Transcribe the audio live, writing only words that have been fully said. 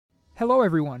Hello,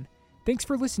 everyone. Thanks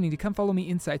for listening to Come Follow Me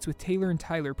Insights with Taylor and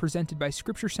Tyler, presented by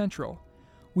Scripture Central.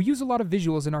 We use a lot of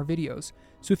visuals in our videos,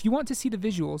 so if you want to see the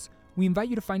visuals, we invite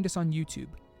you to find us on YouTube.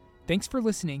 Thanks for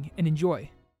listening and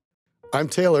enjoy. I'm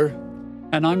Taylor.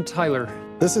 And I'm Tyler.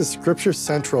 This is Scripture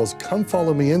Central's Come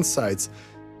Follow Me Insights.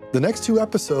 The next two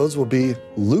episodes will be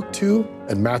Luke 2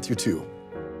 and Matthew 2.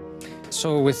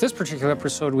 So with this particular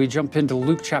episode, we jump into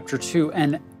Luke chapter 2,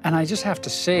 and I just have to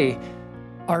say,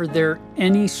 are there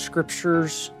any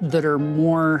scriptures that are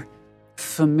more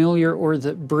familiar or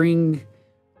that bring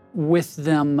with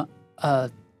them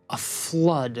a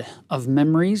flood of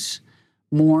memories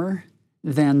more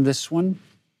than this one?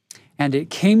 And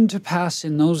it came to pass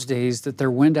in those days that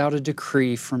there went out a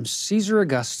decree from Caesar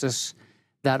Augustus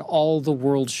that all the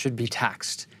world should be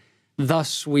taxed.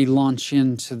 Thus we launch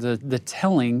into the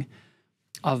telling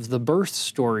of the birth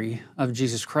story of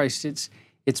Jesus Christ.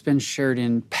 It's been shared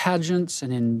in pageants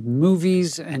and in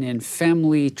movies and in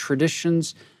family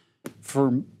traditions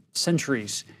for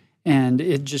centuries. And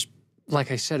it just, like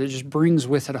I said, it just brings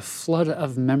with it a flood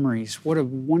of memories. What a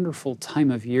wonderful time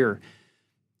of year,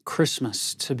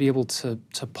 Christmas, to be able to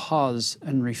pause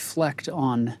and reflect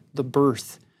on the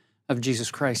birth of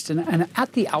Jesus Christ. And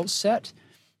at the outset,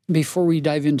 before we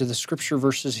dive into the scripture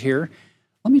verses here,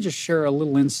 let me just share a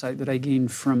little insight that I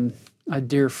gained from a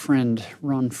dear friend,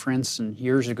 Ron Franson,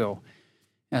 years ago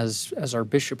as our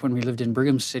bishop when we lived in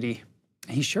Brigham City.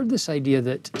 He shared this idea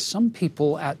that some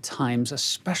people at times,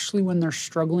 especially when they're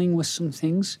struggling with some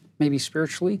things, maybe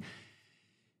spiritually,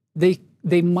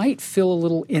 they might feel a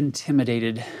little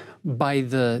intimidated by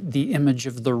the image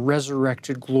of the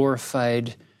resurrected,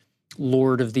 glorified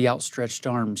Lord of the outstretched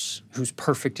arms, who's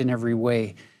perfect in every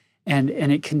way. And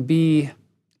it can be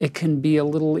a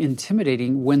little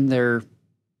intimidating when they're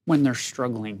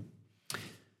struggling.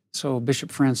 So Bishop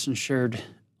Franson shared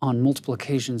on multiple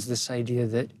occasions this idea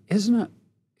that isn't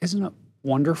it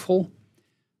wonderful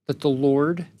that the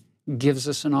Lord gives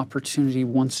us an opportunity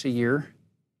once a year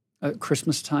at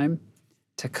Christmas time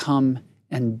to come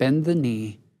and bend the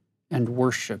knee and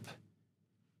worship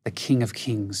the King of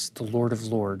Kings, the Lord of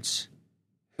Lords,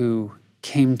 who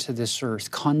came to this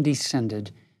earth,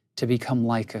 condescended to become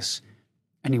like us,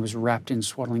 and he was wrapped in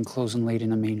swaddling clothes and laid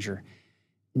in a manger.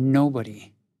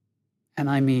 Nobody, and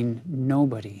I mean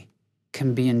nobody,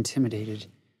 can be intimidated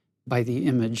by the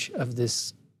image of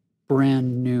this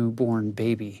brand new born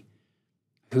baby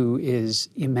who is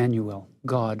Emmanuel,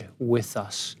 God with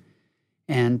us.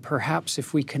 And perhaps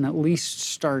if we can at least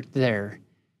start there,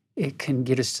 it can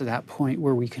get us to that point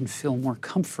where we can feel more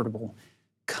comfortable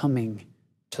coming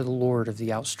to the Lord of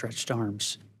the outstretched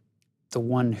arms, the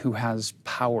one who has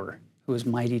power, who is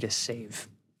mighty to save.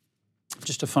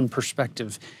 Just a fun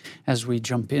perspective as we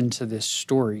jump into this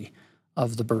story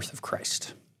of the birth of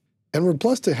Christ. And we're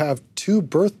blessed to have two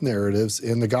birth narratives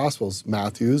in the Gospels,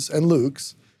 Matthew's and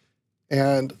Luke's.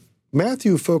 And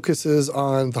Matthew focuses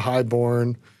on the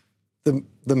highborn, the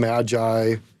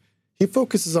Magi. He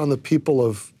focuses on the people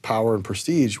of power and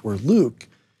prestige, where Luke,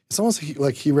 it's almost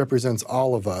like he represents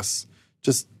all of us,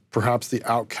 just perhaps the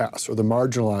outcasts or the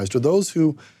marginalized, or those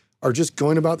who are just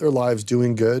going about their lives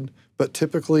doing good, but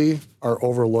typically are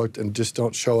overlooked and just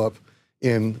don't show up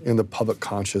in the public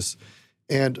conscious.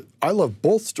 And I love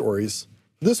both stories.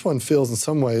 This one feels in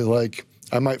some ways like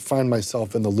I might find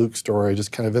myself in the Luke story,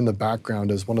 just kind of in the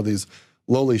background as one of these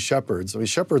lowly shepherds. I mean,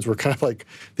 shepherds were kind of like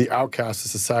the outcasts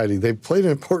of society. They played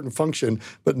an important function,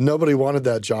 but nobody wanted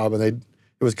that job, and it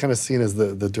was kind of seen as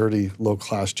the dirty,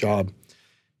 low-class job.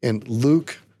 And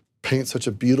Luke paints such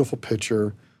a beautiful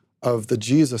picture of the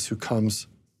Jesus who comes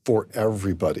for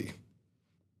everybody.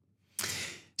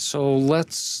 So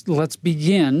let's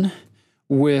begin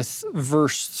with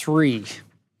verse 3.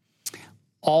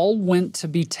 All went to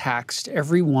be taxed,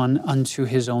 every one unto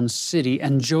his own city.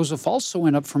 And Joseph also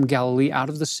went up from Galilee out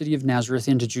of the city of Nazareth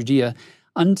into Judea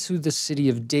unto the city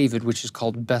of David, which is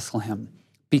called Bethlehem,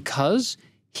 because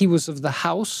he was of the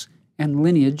house and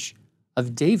lineage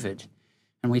of David.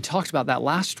 And we talked about that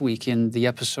last week in the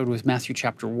episode with Matthew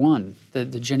chapter 1, the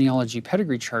genealogy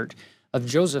pedigree chart of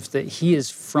Joseph, that he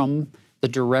is from the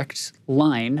direct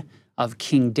line of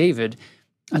King David.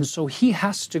 And so he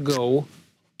has to go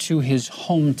to his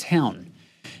hometown.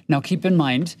 Now keep in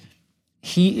mind,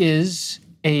 he's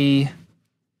the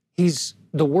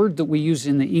word that we use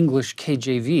in the English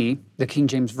KJV, the King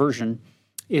James Version,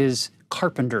 is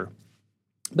carpenter.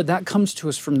 But that comes to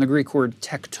us from the Greek word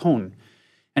tekton.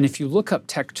 And if you look up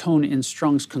tekton in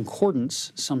Strong's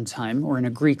Concordance sometime, or in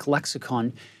a Greek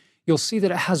lexicon, you'll see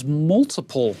that it has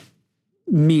multiple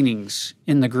meanings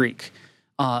in the Greek.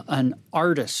 An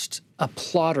artist, a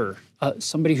plotter,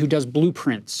 somebody who does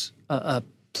blueprints, a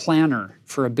planner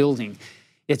for a building.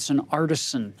 It's an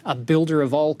artisan, a builder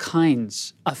of all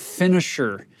kinds, a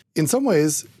finisher. In some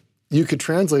ways, you could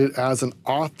translate it as an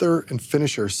author and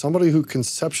finisher, somebody who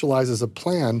conceptualizes a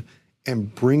plan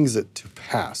and brings it to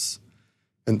pass.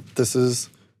 And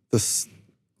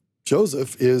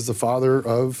Joseph is the father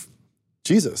of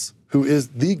Jesus, who is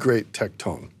the great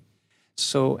tecton.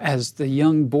 So as the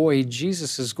young boy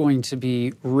Jesus is going to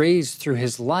be raised through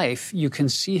his life, you can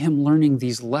see him learning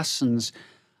these lessons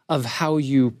of how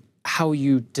you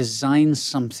design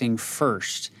something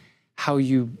first, how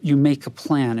you make a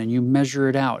plan and you measure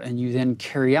it out, and you then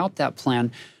carry out that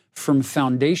plan from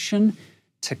foundation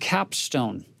to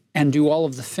capstone and do all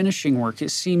of the finishing work.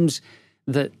 It seems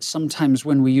that sometimes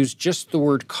when we use just the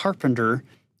word carpenter,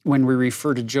 when we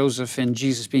refer to Joseph and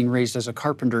Jesus being raised as a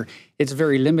carpenter, it's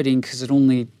very limiting because it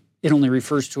only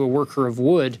refers to a worker of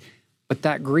wood. But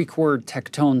that Greek word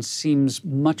tecton seems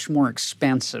much more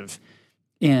expansive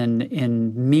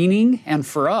in meaning, and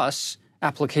for us,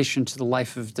 application to the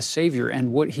life of the Savior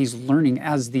and what he's learning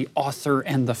as the author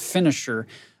and the finisher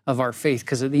of our faith.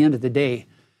 Because at the end of the day,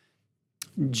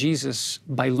 Jesus,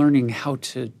 by learning how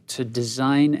to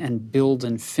design and build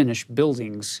and finish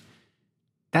buildings,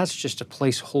 that's just a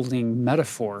placeholding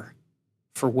metaphor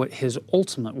for what his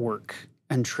ultimate work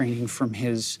and training from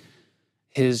his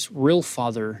real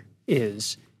Father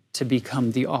is, to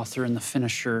become the author and the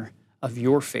finisher of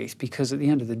your faith. Because at the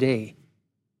end of the day,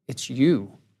 it's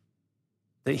you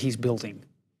that he's building.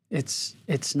 It's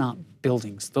not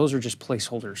buildings. Those are just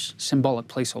placeholders, symbolic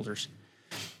placeholders.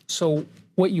 So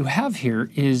what you have here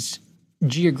is,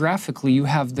 geographically, you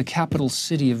have the capital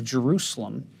city of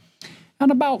Jerusalem,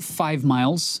 and about 5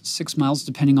 miles, 6 miles,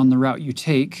 depending on the route you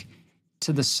take,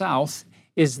 to the south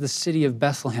is the city of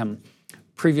Bethlehem,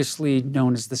 previously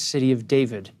known as the city of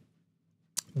David.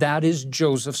 That is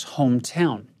Joseph's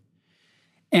hometown.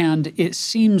 And it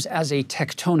seems as a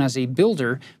tecton, as a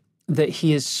builder, that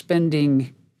he is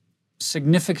spending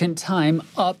significant time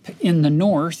up in the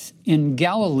north in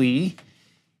Galilee,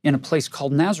 in a place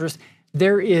called Nazareth.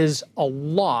 There is a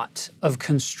lot of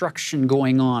construction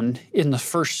going on in the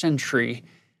first century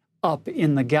up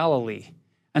in the Galilee.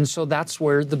 And so that's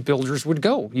where the builders would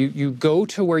go. You go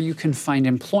to where you can find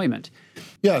employment.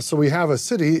 Yeah, so we have a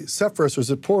city, Sepphoris or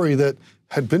Zippori, that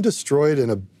had been destroyed in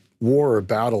a war or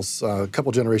battles a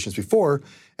couple generations before,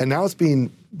 and now it's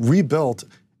being rebuilt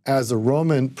as a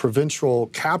Roman provincial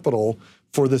capital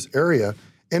for this area.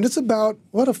 And it's about,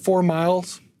 4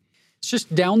 miles? It's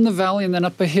just down the valley and then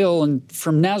up a hill, and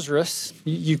from Nazareth,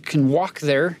 you can walk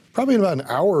there. Probably in about an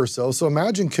hour or so. So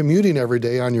imagine commuting every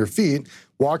day on your feet,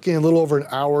 walking a little over an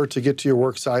hour to get to your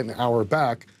work site, an hour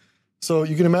back. So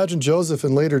you can imagine Joseph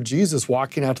and later Jesus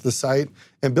walking out to the site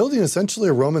and building essentially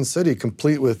a Roman city,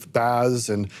 complete with baths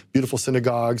and beautiful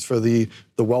synagogues for the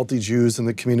wealthy Jews in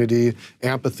the community,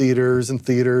 amphitheaters and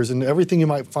theaters and everything you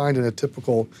might find in a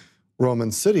typical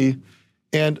Roman city.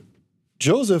 And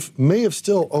Joseph may have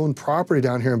still owned property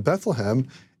down here in Bethlehem,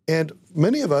 and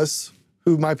many of us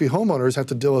who might be homeowners have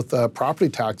to deal with property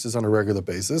taxes on a regular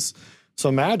basis. So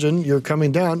imagine you're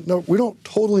coming down. No, we don't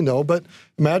totally know, but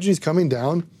imagine he's coming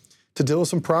down to deal with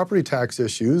some property tax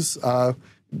issues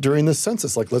during the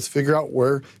census. Like, let's figure out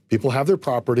where people have their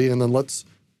property, and then let's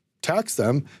tax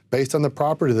them based on the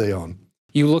property they own.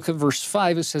 You look at verse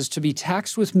 5, it says, to be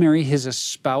taxed with Mary, his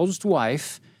espoused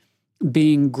wife,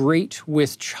 being great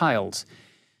with child.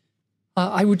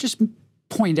 I would just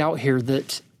point out here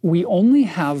that we only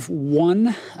have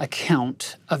one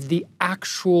account of the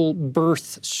actual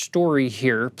birth story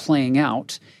here playing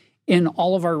out in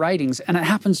all of our writings, and it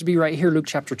happens to be right here, Luke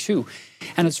chapter 2.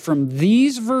 And it's from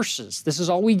these verses, this is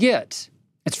all we get,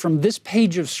 it's from this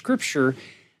page of Scripture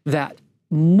that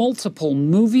multiple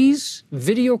movies,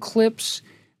 video clips,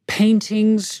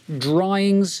 paintings,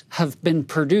 drawings have been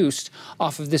produced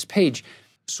off of this page.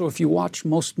 So if you watch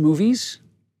most movies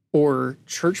or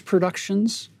church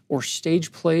productions or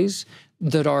stage plays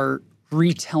that are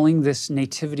retelling this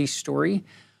nativity story,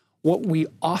 what we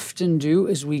often do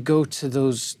is we go to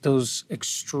those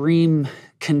extreme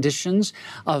conditions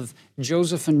of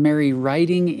Joseph and Mary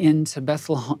riding into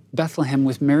Bethlehem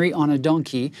with Mary on a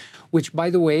donkey, which, by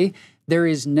the way, there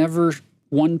is never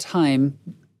one time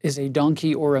is a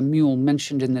donkey or a mule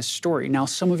mentioned in this story. Now,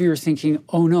 some of you are thinking,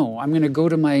 oh no, I'm going to go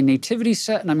to my nativity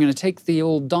set and I'm going to take the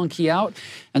old donkey out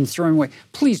and throw him away.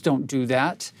 Please don't do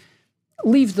that.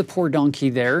 Leave the poor donkey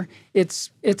there.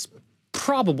 It's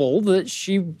probable that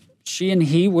she and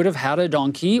he would have had a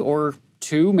donkey or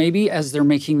two maybe as they're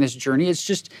making this journey. It's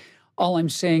just, all I'm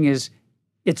saying is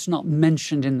it's not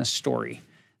mentioned in the story.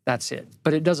 That's it.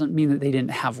 But it doesn't mean that they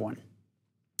didn't have one.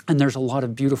 And there's a lot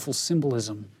of beautiful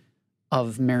symbolism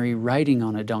of Mary riding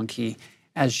on a donkey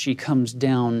as she comes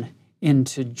down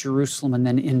into Jerusalem and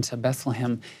then into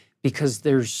Bethlehem, because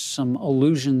there's some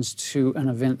allusions to an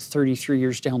event 33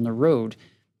 years down the road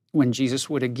when Jesus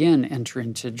would again enter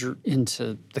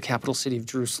into the capital city of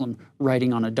Jerusalem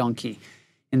riding on a donkey.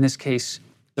 In this case,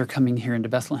 they're coming here into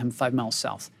Bethlehem, 5 miles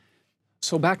south.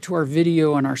 So back to our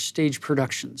video and our stage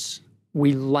productions.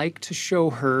 We like to show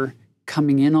her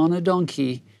coming in on a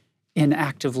donkey in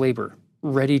active labor,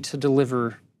 ready to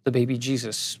deliver the baby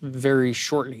Jesus very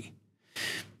shortly.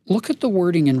 Look at the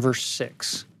wording in verse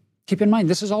 6. Keep in mind,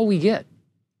 this is all we get.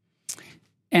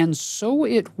 And so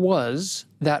it was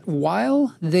that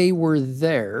while they were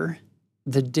there,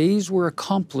 the days were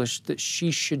accomplished that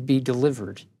she should be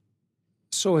delivered.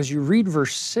 So as you read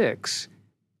verse 6,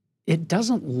 it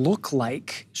doesn't look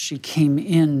like she came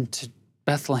into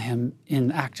Bethlehem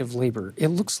in active labor. It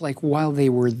looks like while they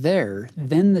were there,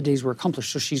 then the days were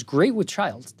accomplished. So she's great with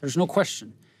child. There's no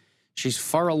question. She's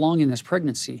far along in this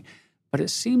pregnancy. But it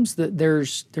seems that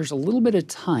there's a little bit of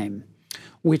time,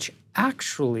 which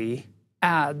actually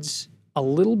adds a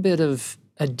little bit of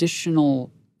additional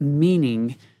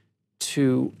meaning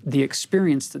to the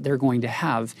experience that they're going to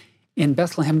have in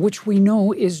Bethlehem, which we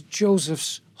know is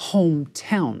Joseph's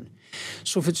hometown.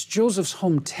 So if it's Joseph's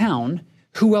hometown,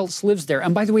 who else lives there?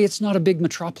 And by the way, it's not a big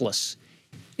metropolis.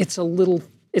 It's a little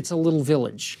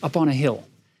village up on a hill,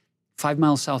 5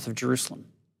 miles south of Jerusalem.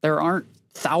 There aren't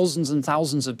thousands and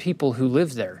thousands of people who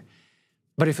live there.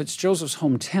 But if it's Joseph's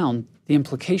hometown, the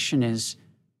implication is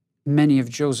many of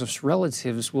Joseph's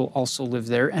relatives will also live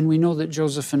there. And we know that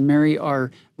Joseph and Mary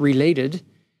are related,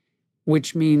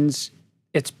 which means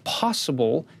it's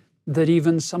possible that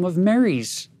even some of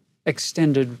Mary's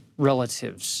extended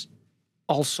relatives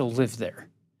also live there.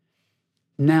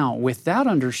 Now, with that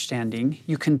understanding,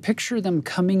 you can picture them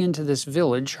coming into this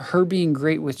village, her being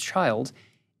great with child,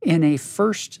 in a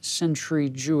first century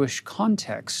Jewish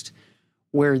context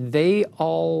where they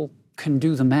all can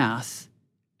do the math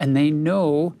and they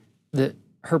know that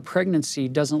her pregnancy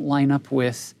doesn't line up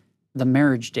with the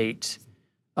marriage date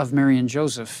of Mary and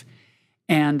Joseph.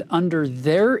 And under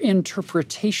their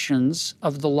interpretations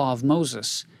of the law of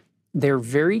Moses, they're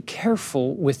very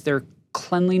careful with their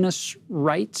cleanliness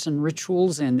rites and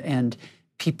rituals and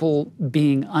people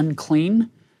being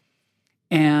unclean.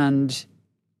 And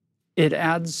it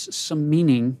adds some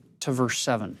meaning to verse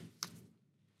 7.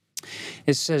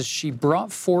 It says, she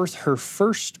brought forth her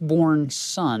firstborn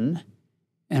son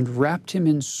and wrapped him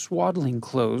in swaddling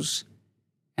clothes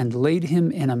and laid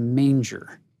him in a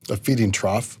manger. A feeding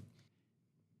trough.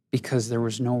 Because there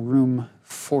was no room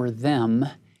for them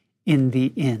in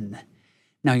the inn.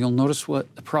 Now you'll notice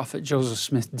what the prophet Joseph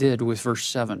Smith did with verse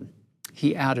 7.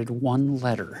 He added one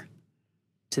letter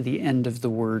to the end of the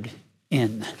word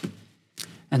inn.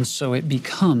 And so it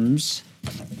becomes,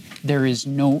 there was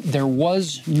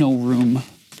no room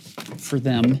for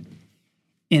them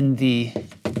in the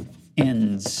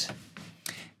inns.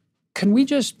 Can we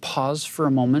just pause for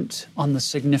a moment on the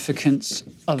significance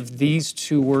of these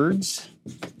two words?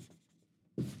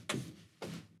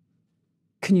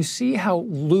 Can you see how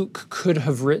Luke could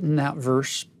have written that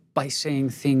verse by saying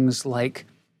things like,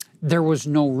 there was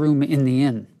no room in the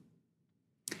inn?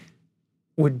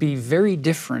 Would be very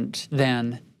different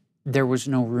than there was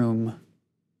no room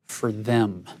for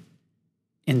them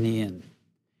in the inn.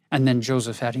 And then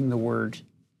Joseph adding the word,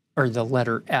 or the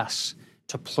letter S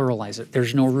to pluralize it.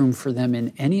 There's no room for them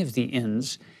in any of the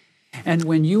inns. And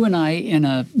when you and I in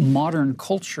a modern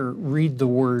culture read the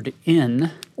word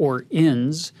inn or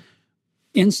inns,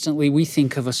 instantly we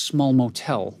think of a small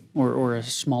motel or a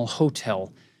small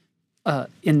hotel.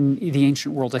 In the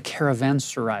ancient world, a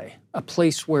caravanserai, a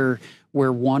place where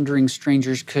wandering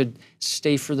strangers could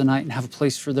stay for the night and have a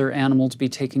place for their animal to be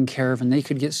taken care of, and they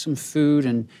could get some food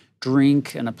and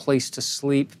drink and a place to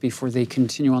sleep before they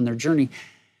continue on their journey.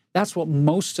 That's what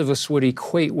most of us would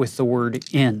equate with the word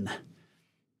inn.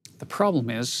 The problem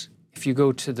is, if you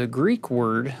go to the Greek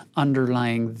word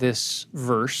underlying this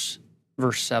verse,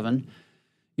 verse 7,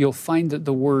 you'll find that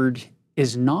the word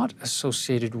is not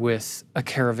associated with a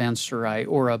caravanserai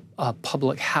or a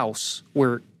public house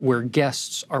where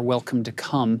guests are welcome to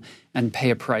come and pay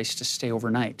a price to stay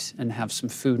overnight and have some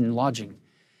food and lodging.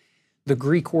 The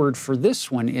Greek word for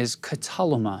this one is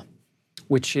kataluma,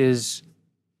 which is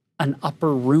an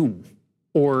upper room,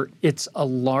 or it's a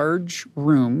large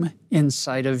room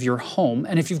inside of your home.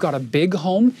 And if you've got a big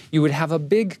home, you would have a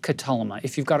big kataluma.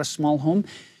 If you've got a small home,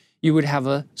 you would have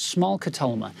a small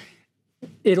kataluma.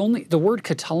 The word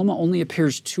kataluma only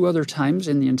appears 2 other times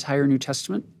in the entire New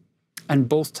Testament, and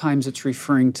both times it's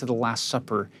referring to the Last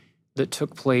Supper that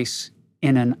took place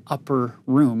in an upper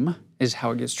room, is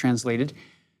how it gets translated.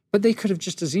 But they could have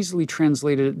just as easily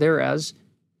translated it there as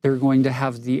they're going to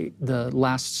have the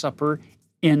Last Supper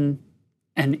in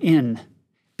an inn,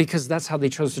 because that's how they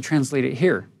chose to translate it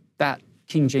here. That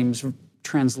King James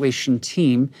translation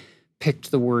team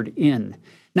picked the word inn.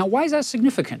 Now, why is that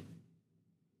significant?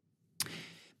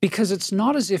 Because it's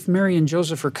not as if Mary and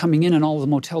Joseph are coming in and all the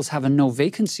motels have a no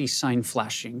vacancy sign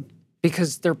flashing,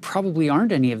 because there probably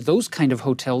aren't any of those kind of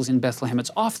hotels in Bethlehem. It's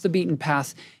off the beaten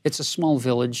path. It's a small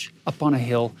village up on a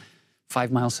hill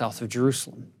 5 miles south of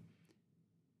Jerusalem.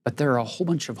 But there are a whole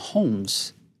bunch of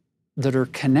homes that are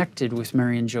connected with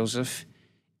Mary and Joseph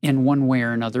in one way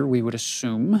or another, we would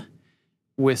assume,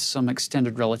 with some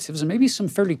extended relatives and maybe some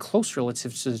fairly close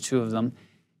relatives to the two of them.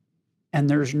 And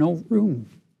there's no room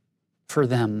for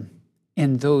them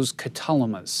in those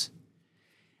katalamas.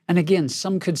 And again,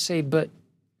 some could say, but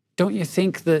don't you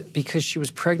think that because she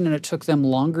was pregnant, it took them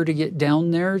longer to get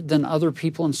down there than other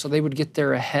people, and so they would get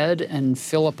there ahead and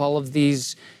fill up all of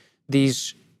these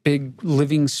big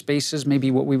living spaces, maybe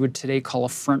what we would today call a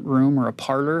front room or a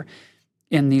parlor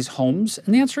in these homes?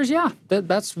 And the answer is yeah,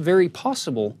 that's very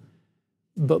possible.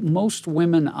 But most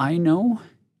women I know,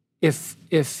 if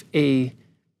a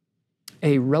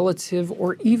relative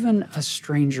or even a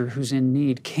stranger who's in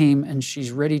need came and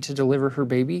she's ready to deliver her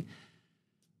baby,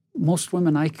 most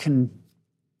women I can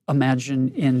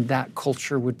imagine in that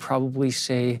culture would probably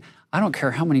say, I don't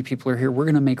care how many people are here, we're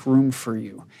going to make room for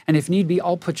you. And if need be,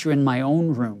 I'll put you in my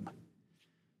own room.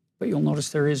 But you'll notice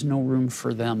there is no room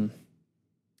for them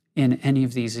in any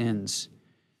of these inns.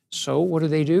 So what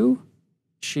do?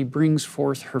 She brings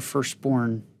forth her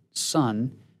firstborn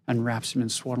son and wraps him in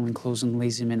swaddling clothes and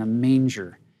lays him in a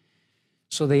manger.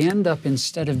 So they end up,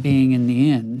 instead of being in the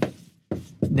inn,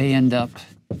 they end up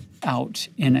out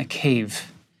in a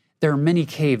cave. There are many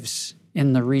caves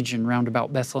in the region round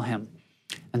about Bethlehem.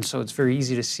 And so it's very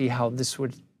easy to see how this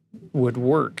would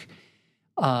work.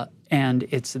 And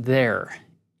it's there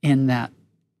in that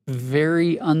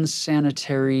very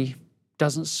unsanitary,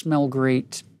 doesn't smell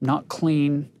great, not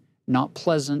clean, not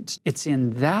pleasant. It's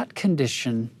in that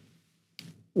condition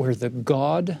where the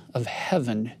God of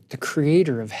heaven, the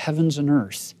creator of heavens and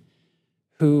earth,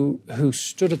 who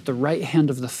stood at the right hand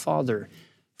of the Father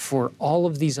for all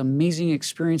of these amazing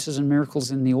experiences and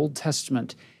miracles in the Old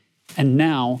Testament, and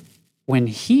now, when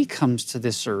he comes to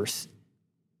this earth,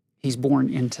 he's born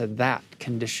into that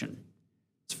condition.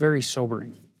 It's very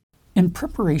sobering. In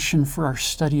preparation for our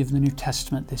study of the New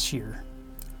Testament this year,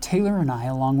 Taylor and I,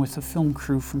 along with a film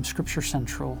crew from Scripture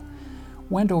Central,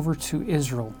 went over to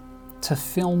Israel to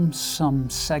film some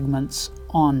segments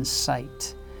on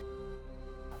site.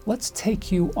 Let's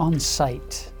take you on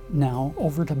site now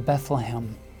over to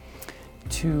Bethlehem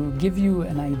to give you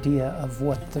an idea of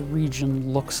what the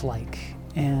region looks like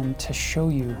and to show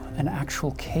you an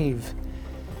actual cave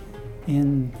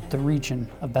in the region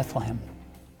of Bethlehem.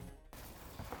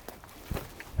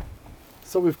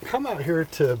 So we've come out here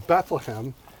to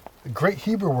Bethlehem, the great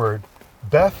Hebrew word,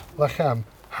 Beth-Lechem,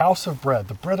 house of bread.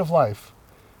 The bread of life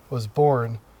was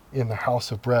born in the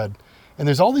house of bread. And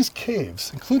there's all these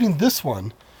caves, including this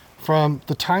one from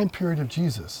the time period of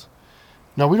Jesus.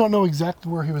 Now, we don't know exactly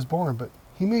where he was born, but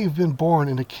he may have been born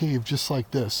in a cave just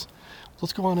like this.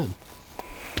 Let's go on in.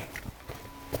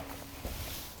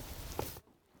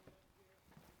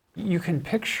 You can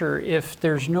picture, if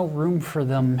there's no room for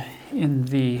them in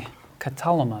the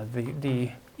katalama,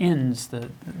 the inns,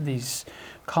 these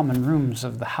common rooms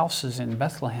of the houses in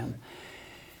Bethlehem,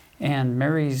 and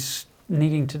Mary's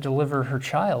needing to deliver her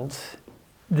child,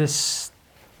 this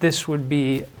would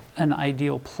be an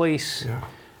ideal place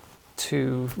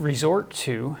to resort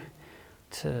to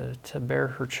bear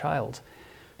her child,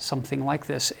 something like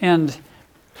this. And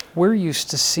we're used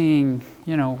to seeing,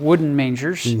 wooden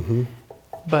mangers,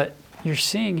 but you're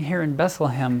seeing here in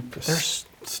Bethlehem, there's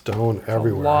stone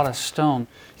everywhere. A lot of stone.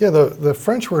 Yeah, the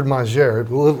French word manger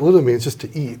literally means just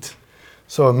to eat.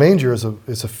 So a manger is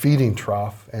a feeding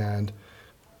trough, and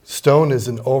stone is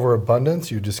an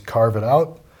overabundance. You just carve it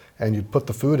out and you put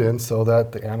the food in so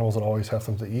that the animals would always have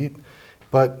something to eat.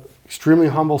 But extremely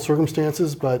humble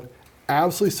circumstances, but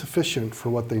absolutely sufficient for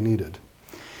what they needed.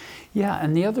 Yeah,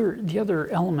 and the other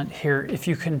element here, if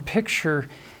you can picture,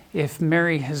 if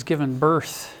Mary has given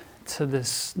birth to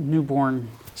this newborn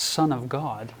Son of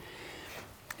God,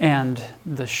 and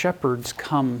the shepherds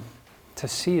come to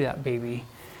see that baby,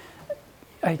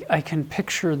 I can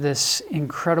picture this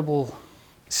incredible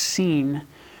scene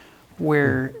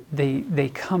where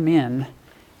they come in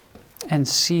and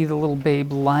see the little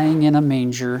babe lying in a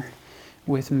manger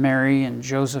with Mary and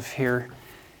Joseph here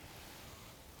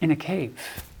in a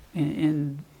cave,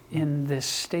 in this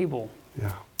stable.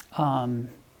 Yeah. And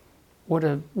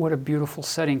What a beautiful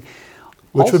setting.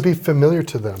 Which Also, would be familiar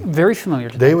to them. very familiar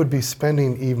to They them. would be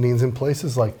spending evenings in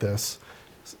places like this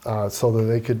so that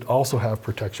they could also have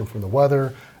protection from the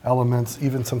weather, elements,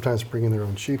 even sometimes bringing their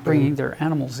own sheep Bringing in, their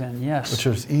animals in, yes. which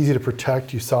is easy to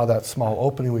protect. You saw that small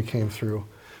opening we came through.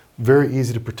 Very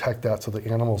easy to protect that so the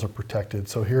animals are protected.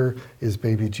 So here is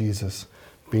baby Jesus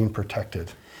being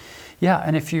protected. Yeah,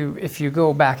 and if you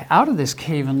go back out of this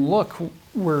cave and look,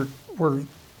 we're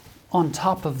on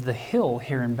top of the hill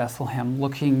here in Bethlehem,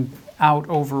 looking out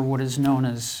over what is known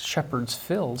as Shepherd's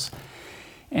Fields.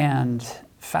 And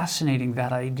fascinating,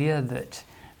 that idea that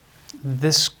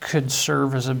this could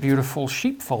serve as a beautiful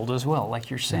sheepfold as well, like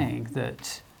you're saying,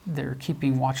 that they're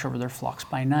keeping watch over their flocks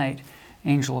by night.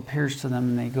 Angel appears to them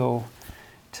and they go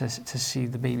to see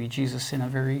the baby Jesus in a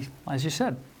very, as you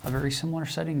said, a very similar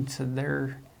setting to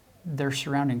their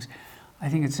surroundings. I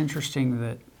think it's interesting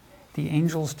that the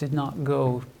angels did not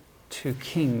go to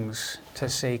kings to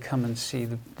say, come and see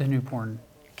the newborn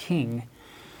king.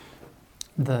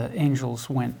 The angels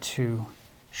went to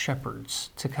shepherds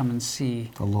to come and see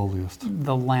The lowliest.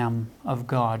 the Lamb of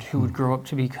God who would grow up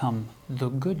to become the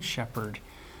Good Shepherd.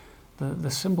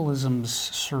 The symbolisms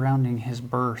surrounding his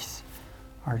birth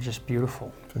are just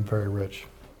beautiful. And very rich.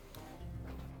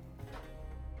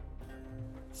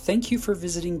 Thank you for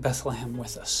visiting Bethlehem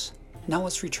with us. Now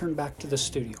let's return back to the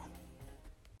studio.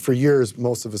 For years,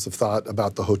 most of us have thought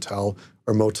about the hotel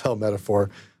or motel metaphor.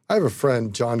 I have a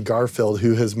friend, John Garfield,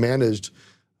 who has managed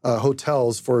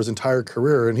hotels for his entire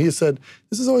career. And he said,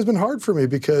 this has always been hard for me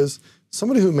because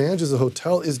somebody who manages a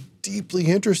hotel is deeply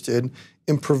interested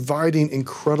in providing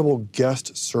incredible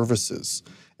guest services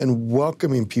and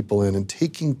welcoming people in and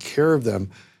taking care of them.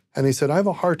 And he said, I have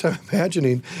a hard time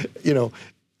imagining,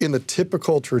 in the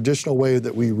typical traditional way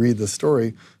that we read the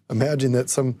story, imagine that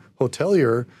some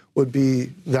hotelier would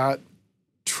be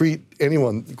treat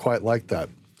anyone quite like that.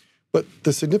 But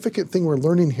the significant thing we're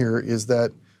learning here is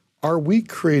that, are we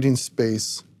creating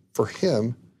space for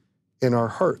him in our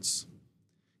hearts?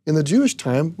 In the Jewish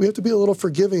time, we have to be a little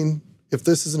forgiving if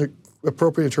this is an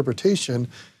appropriate interpretation.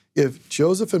 If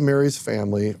Joseph and Mary's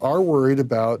family are worried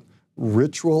about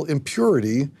ritual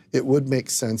impurity, it would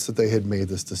make sense that they had made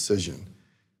this decision.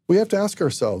 We have to ask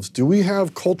ourselves, do we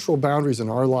have cultural boundaries in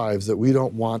our lives that we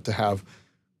don't want to have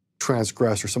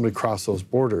transgressed or somebody cross those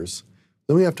borders?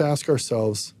 Then we have to ask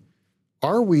ourselves,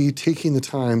 are we taking the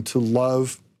time to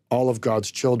love all of God's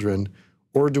children,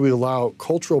 or do we allow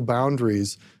cultural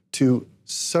boundaries to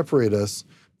separate us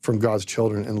from God's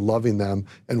children and loving them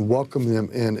and welcoming them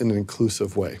in an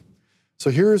inclusive way? So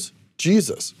here's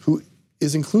Jesus, who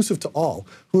is inclusive to all,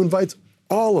 who invites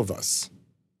all of us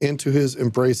into his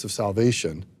embrace of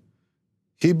salvation.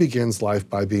 He begins life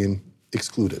by being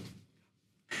excluded.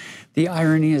 The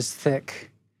irony is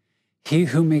thick. He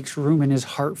who makes room in his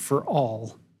heart for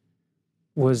all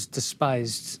was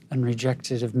despised and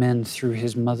rejected of men through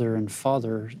his mother and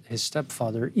father, his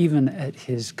stepfather, even at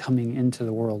his coming into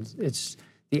the world.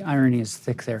 The irony is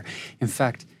thick there. In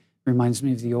fact, it reminds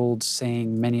me of the old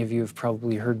saying many of you have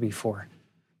probably heard before.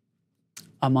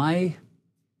 Am I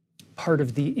part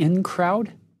of the in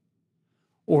crowd,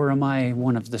 or am I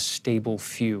one of the stable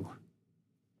few?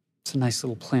 It's a nice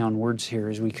little play on words here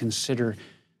as we consider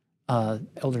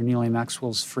Elder Neal A.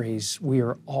 Maxwell's phrase, we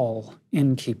are all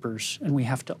innkeepers, and we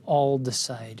have to all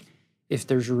decide if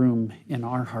there's room in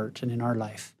our heart and in our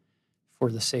life for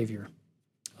the Savior.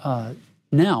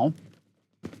 Now,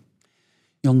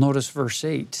 you'll notice verse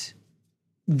 8,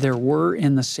 there were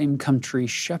in the same country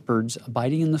shepherds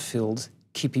abiding in the field,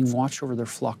 keeping watch over their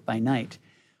flock by night.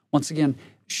 Once again,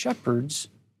 shepherds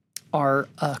are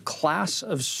a class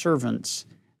of servants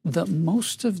that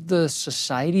most of the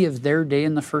society of their day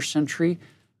in the first century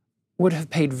would have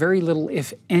paid very little,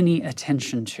 if any,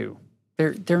 attention to.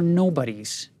 They're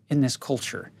nobodies in this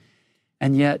culture.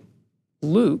 And yet,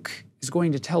 Luke is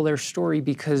going to tell their story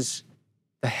because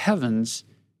the heavens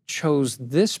chose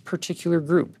this particular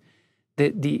group.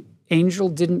 The angel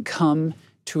didn't come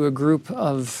to a group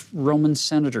of Roman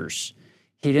senators.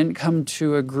 He didn't come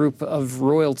to a group of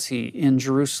royalty in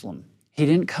Jerusalem. He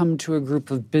didn't come to a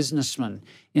group of businessmen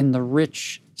in the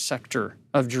rich sector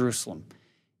of Jerusalem.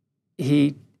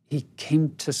 He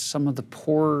came to some of the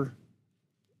poor,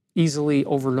 easily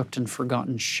overlooked and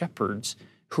forgotten shepherds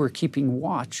who are keeping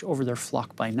watch over their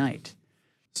flock by night.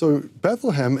 So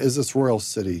Bethlehem is this royal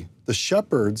city. The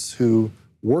shepherds who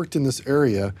worked in this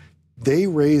area, they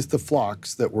raised the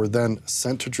flocks that were then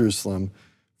sent to Jerusalem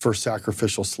for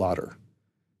sacrificial slaughter.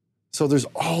 So there's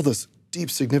all this deep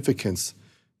significance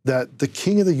that the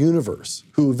King of the universe,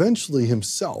 who eventually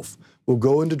himself will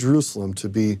go into Jerusalem to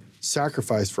be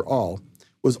sacrificed for all,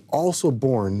 was also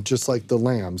born just like the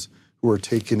lambs who are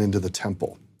taken into the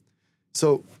temple.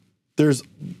 So there's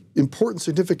important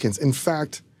significance. In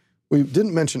fact, we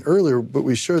didn't mention earlier, but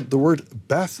we should, the word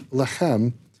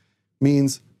Bethlehem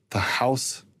means the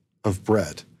house of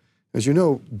bread. As you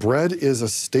know, bread is a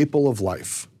staple of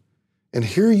life. And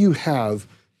here you have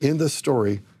in the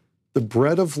story, the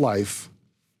bread of life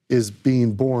is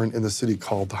being born in the city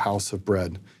called the house of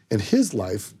bread. And his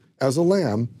life as a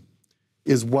lamb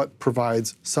is what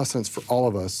provides sustenance for all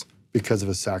of us because of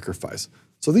his sacrifice.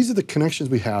 So these are the connections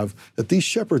we have, that these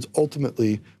shepherds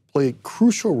ultimately play a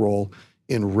crucial role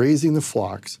in raising the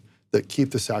flocks that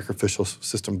keep the sacrificial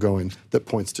system going, that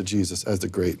points to Jesus as the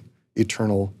great,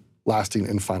 eternal, lasting,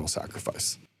 and final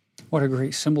sacrifice. What a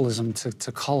great symbolism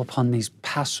to call upon these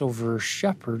Passover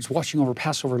shepherds, watching over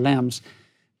Passover lambs,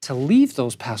 to leave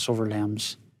those Passover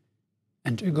lambs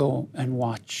and to go and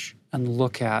watch and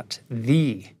look at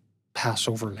the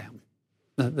Passover lamb.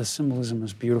 The symbolism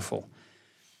is beautiful.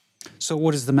 So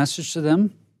what is the message to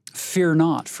them? Fear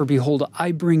not, for behold,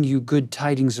 I bring you good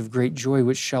tidings of great joy,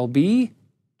 which shall be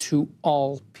to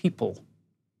all people.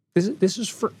 This is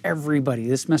for everybody,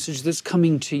 this message that's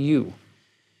coming to you.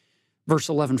 Verse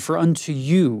 11, for unto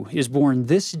you is born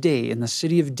this day in the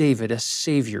city of David a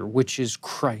Savior, which is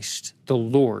Christ the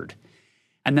Lord.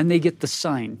 And then they get the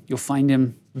sign. You'll find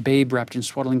him, babe wrapped in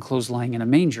swaddling clothes, lying in a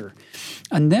manger.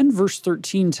 And then verse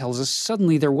 13 tells us,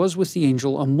 suddenly there was with the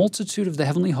angel a multitude of the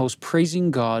heavenly host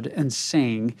praising God and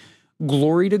saying,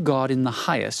 glory to God in the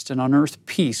highest, and on earth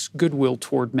peace, goodwill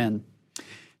toward men.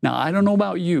 Now, I don't know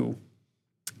about you,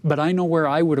 but I know where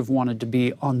I would have wanted to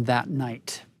be on that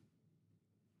night.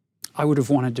 I would have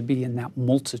wanted to be in that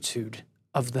multitude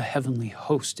of the heavenly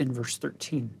host in verse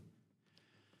 13.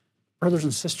 Brothers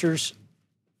and sisters,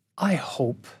 I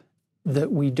hope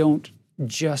that we don't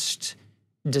just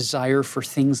desire for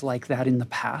things like that in the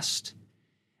past,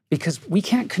 because we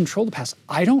can't control the past.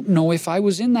 I don't know if I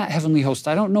was in that heavenly host.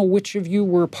 I don't know which of you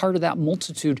were part of that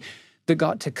multitude that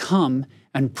got to come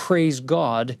and praise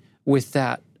God with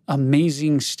that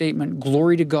amazing statement,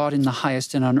 glory to God in the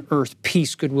highest, and on earth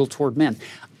peace, goodwill toward men.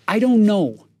 I don't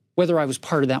know whether I was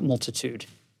part of that multitude.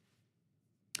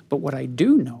 But what I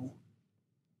do know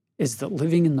is that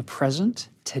living in the present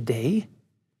today,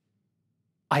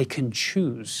 I can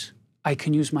choose. I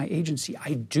can use my agency.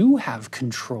 I do have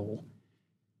control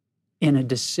in a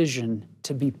decision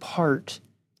to be part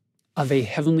of a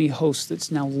heavenly host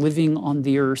that's now living on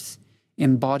the earth,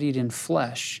 embodied in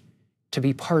flesh, to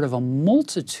be part of a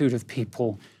multitude of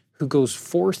people who goes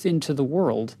forth into the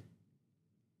world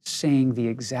saying the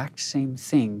exact same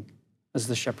thing as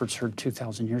the shepherds heard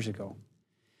 2,000 years ago.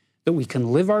 That we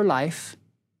can live our life,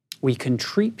 we can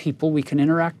treat people, we can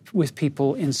interact with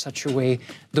people in such a way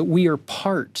that we are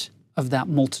part of that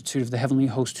multitude of the heavenly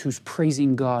host who's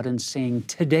praising God and saying,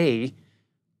 today,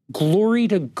 glory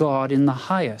to God in the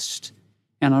highest,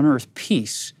 and on earth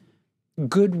peace,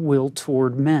 goodwill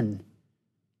toward men.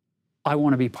 I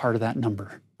want to be part of that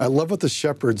number. I love what the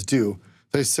shepherds do.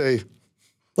 They say,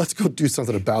 let's go do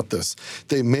something about this.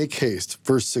 They make haste,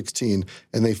 verse 16,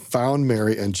 and they found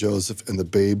Mary and Joseph and the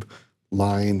babe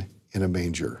lying in a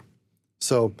manger.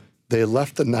 So they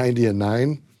left the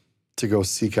 99 to go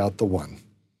seek out the one.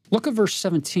 Look at verse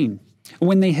 17.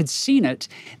 When they had seen it,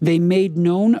 they made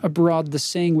known abroad the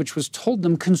saying which was told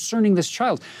them concerning this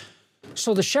child.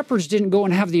 So the shepherds didn't go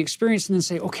and have the experience and then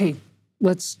say, okay,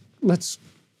 let's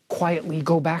quietly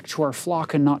go back to our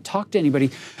flock and not talk to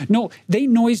anybody. No, they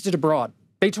noised it abroad.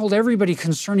 They told everybody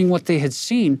concerning what they had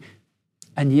seen.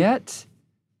 And yet,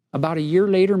 about a year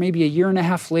later, maybe a year and a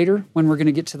half later, when we're going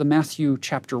to get to the Matthew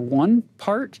chapter 1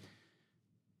 part,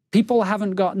 people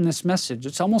haven't gotten this message.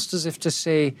 It's almost as if to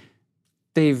say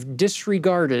they've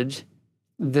disregarded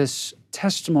this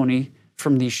testimony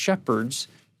from these shepherds.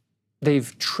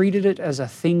 They've treated it as a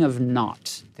thing of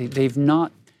naught. They've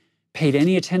not paid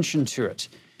any attention to it.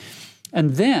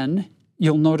 And then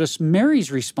you'll notice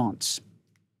Mary's response.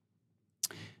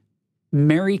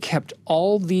 Mary kept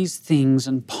all these things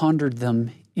and pondered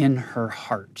them in her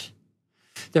heart.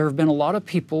 There have been a lot of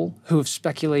people who have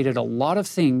speculated a lot of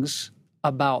things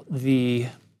about the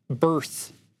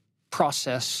birth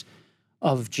process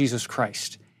of Jesus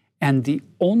Christ. And the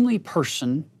only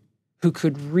person who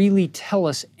could really tell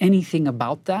us anything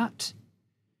about that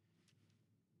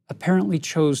apparently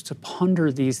chose to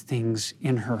ponder these things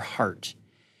in her heart.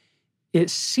 It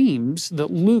seems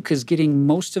that Luke is getting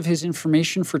most of his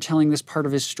information for telling this part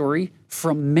of his story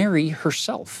from Mary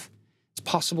herself. It's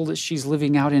possible that she's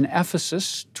living out in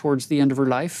Ephesus towards the end of her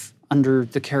life under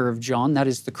the care of John. That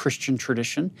is the Christian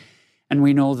tradition. And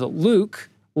we know that Luke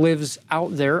lives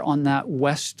out there on that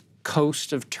west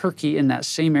coast of Turkey in that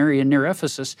same area near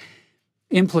Ephesus.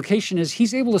 implication is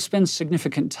he's able to spend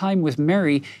significant time with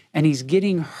Mary, and he's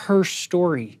getting her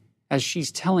story as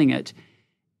she's telling it.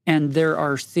 And there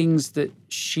are things that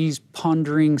she's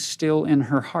pondering still in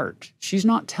her heart. She's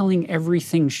not telling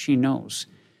everything she knows,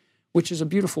 which is a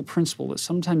beautiful principle that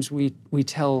sometimes we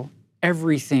tell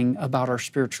everything about our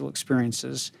spiritual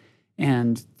experiences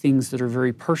and things that are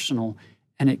very personal,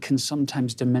 and it can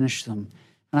sometimes diminish them.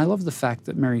 And I love the fact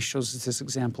that Mary shows us this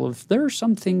example of there are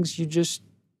some things you just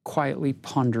quietly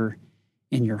ponder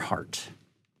in your heart.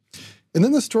 And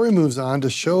then the story moves on to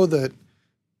show that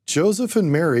Joseph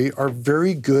and Mary are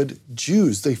very good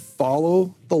Jews. They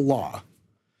follow the law,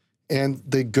 and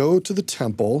they go to the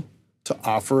temple to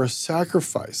offer a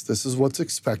sacrifice. This is what's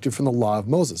expected from the law of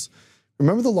Moses.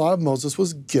 Remember, the law of Moses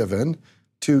was given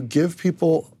to give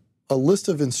people a list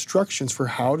of instructions for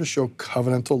how to show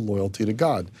covenantal loyalty to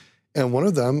God. And one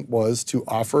of them was to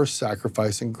offer a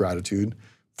sacrifice in gratitude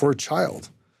for a child.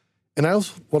 And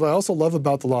what I also love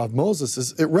about the law of Moses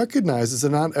is it recognizes that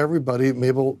not everybody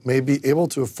may be able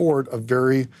to afford a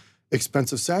very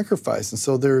expensive sacrifice. And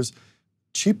so there's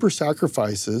cheaper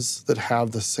sacrifices that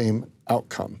have the same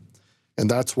outcome. And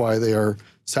that's why they are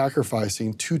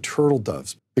sacrificing 2 turtle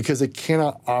doves, because they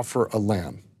cannot offer a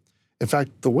lamb. In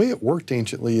fact, the way it worked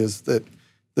anciently is that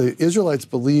the Israelites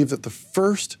believed that the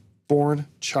firstborn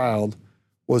child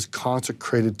was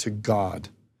consecrated to God.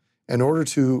 In order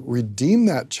to redeem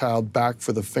that child back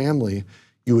for the family,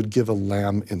 you would give a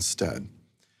lamb instead.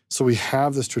 So we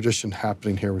have this tradition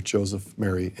happening here with Joseph,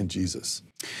 Mary, and Jesus.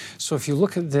 So if you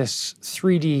look at this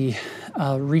 3D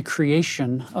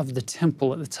recreation of the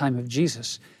temple at the time of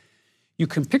Jesus, you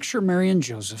can picture Mary and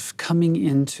Joseph coming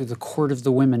into the court of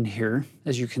the women here,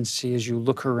 as you can see as you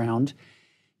look around.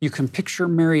 You can picture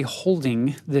Mary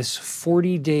holding this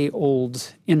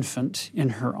 40-day-old infant in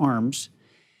her arms.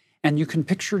 And you can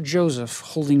picture Joseph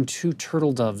holding 2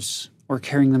 turtle doves or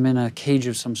carrying them in a cage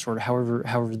of some sort,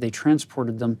 however they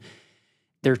transported them.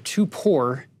 They're too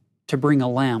poor to bring a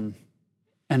lamb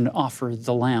and offer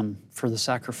the lamb for the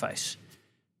sacrifice.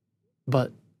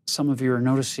 But some of you are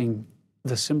noticing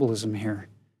the symbolism here.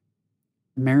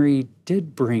 Mary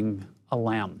did bring a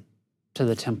lamb to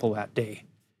the temple that day.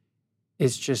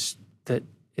 It's just that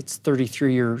it's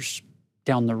 33 years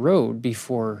down the road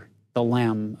before the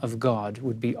Lamb of God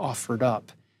would be offered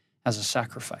up as a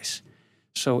sacrifice.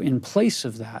 So in place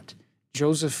of that,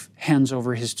 Joseph hands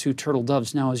over his 2 turtle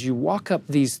doves. Now, as you walk up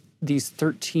these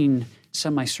 13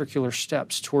 semicircular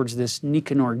steps towards this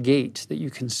Nicanor gate that you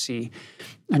can see,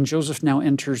 and Joseph now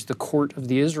enters the court of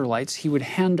the Israelites, he would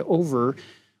hand over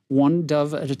 1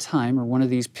 dove at a time, or one of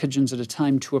these pigeons at a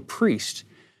time, to a priest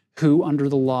who, under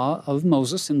the law of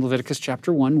Moses in Leviticus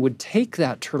chapter 1, would take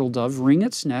that turtle dove, wring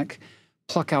its neck,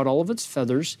 pluck out all of its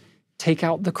feathers, take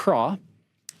out the craw,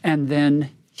 and then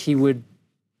he would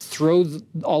throw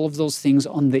all of those things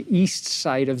on the east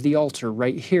side of the altar,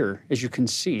 right here, as you can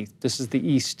see. This is the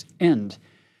east end.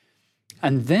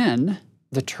 And then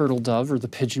the turtle dove or the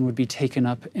pigeon would be taken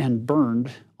up and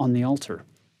burned on the altar.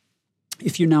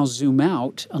 If you now zoom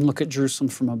out and look at Jerusalem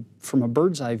from a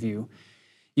bird's eye view,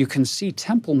 you can see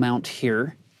Temple Mount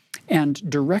here. And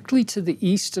directly to the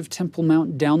east of Temple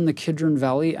Mount, down the Kidron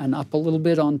Valley and up a little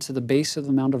bit onto the base of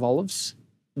the Mount of Olives,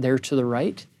 there to the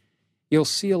right, you'll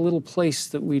see a little place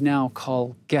that we now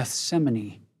call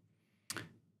Gethsemane.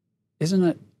 Isn't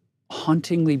it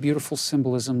hauntingly beautiful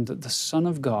symbolism that the Son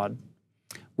of God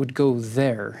would go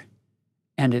there?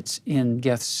 And it's in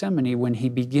Gethsemane when he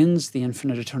begins the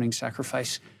infinite atoning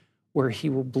sacrifice where he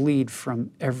will bleed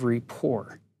from every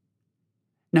pore.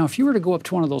 Now, if you were to go up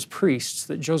to one of those priests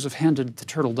that Joseph handed the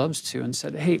turtle doves to and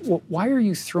said, hey, why are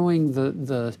you throwing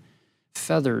the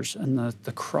feathers and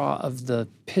the craw of the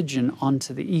pigeon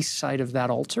onto the east side of that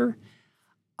altar?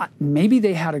 Maybe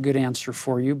they had a good answer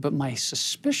for you, but my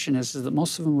suspicion is that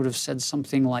most of them would have said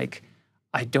something like,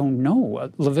 I don't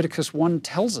know. Leviticus 1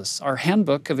 tells us, our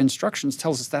handbook of instructions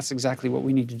tells us that's exactly what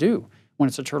we need to do when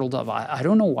it's a turtle dove. I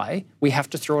don't know why. We have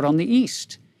to throw it on the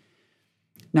east.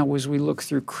 Now, as we look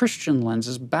through Christian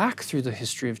lenses back through the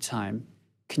history of time,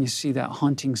 can you see that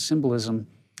haunting symbolism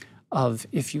of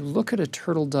if you look at a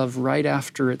turtle dove right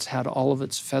after it's had all of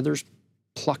its feathers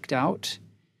plucked out,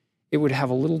 it would have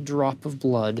a little drop of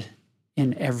blood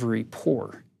in every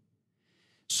pore.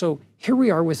 So here we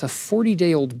are with a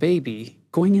 40-day-old baby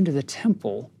going into the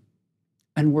temple,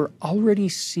 and we're already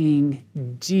seeing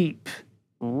deep,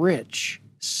 rich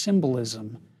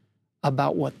symbolism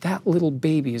about what that little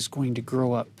baby is going to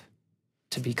grow up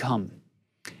to become,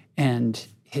 and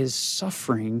his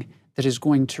suffering that is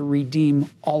going to redeem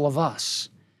all of us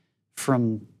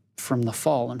from the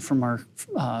fall and from our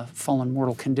fallen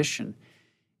mortal condition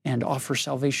and offer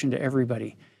salvation to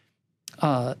everybody.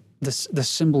 The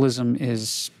symbolism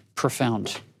is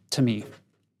profound to me.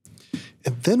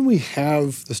 And then we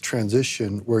have this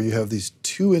transition where you have these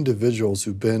two individuals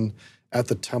who've been at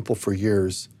the temple for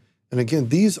years. And again,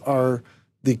 these are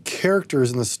the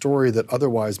characters in the story that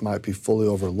otherwise might be fully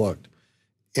overlooked.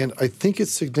 And I think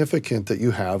it's significant that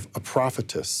you have a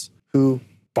prophetess who,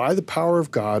 by the power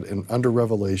of God and under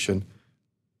revelation,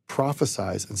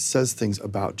 prophesies and says things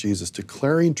about Jesus,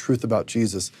 declaring truth about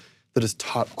Jesus that has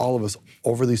taught all of us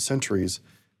over these centuries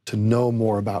to know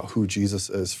more about who Jesus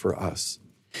is for us.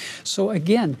 So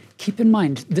again, keep in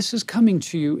mind, this is coming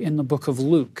to you in the book of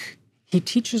Luke. He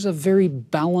teaches a very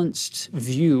balanced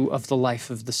view of the life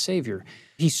of the Savior.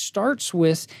 He starts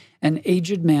with an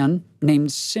aged man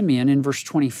named Simeon in verse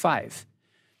 25,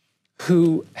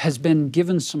 who has been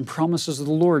given some promises of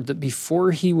the Lord that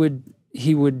before he would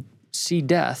see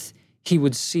death, he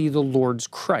would see the Lord's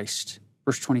Christ.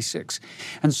 Verse 26.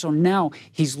 And so now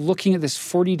he's looking at this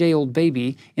 40-day-old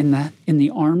baby in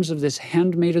the arms of this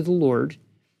handmaid of the Lord.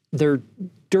 They're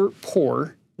dirt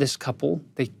poor, this couple.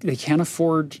 They can't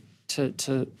afford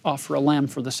to offer a lamb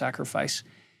for the sacrifice.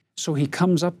 So he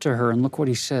comes up to her, and look what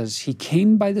he says. He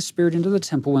came by the Spirit into the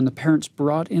temple when the parents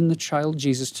brought in the child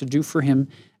Jesus to do for him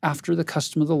after the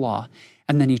custom of the law.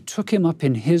 And then he took him up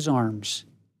in his arms.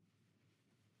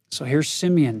 So here's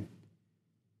Simeon,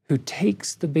 who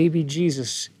takes the baby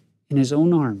Jesus in his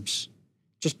own arms,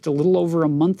 just a little over a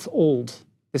month old,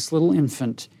 this little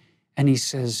infant, and he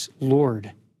says,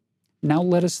 Lord, now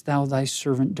lettest thou thy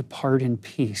servant depart in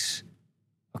peace,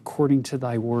 according to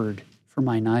thy word, for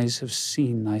mine eyes have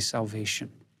seen thy salvation.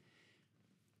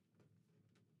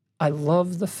 I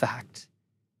love the fact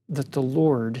that the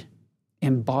Lord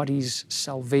embodies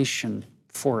salvation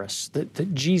for us,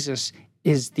 that Jesus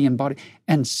is the embodied,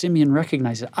 and Simeon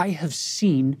recognizes it. I have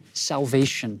seen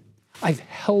salvation. I've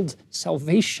held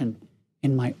salvation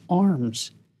in my arms.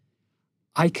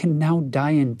 I can now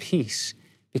die in peace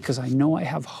because I know I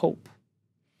have hope.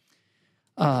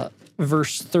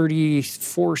 Verse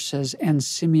 34 says, And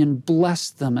Simeon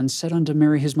blessed them and said unto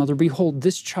Mary his mother, Behold,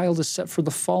 this child is set for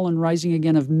the fall and rising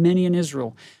again of many in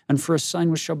Israel, and for a sign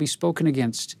which shall be spoken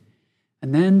against.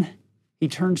 And then he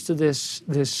turns to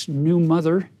this new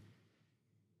mother,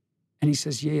 and he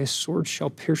says, Yea, a sword shall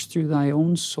pierce through thy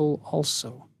own soul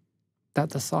also,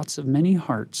 that the thoughts of many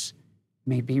hearts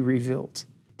may be revealed.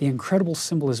 The incredible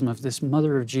symbolism of this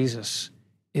mother of Jesus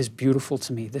is beautiful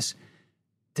to me.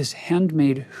 This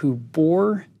handmaid who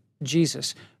bore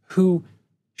Jesus, who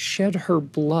shed her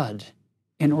blood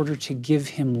in order to give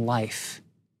him life,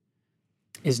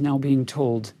 is now being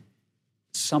told,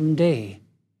 someday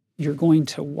you're going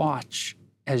to watch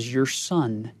as your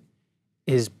son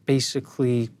is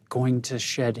basically going to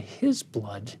shed his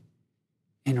blood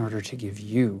in order to give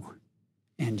you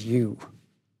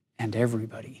and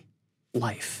everybody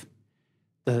life.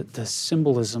 The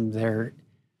symbolism there,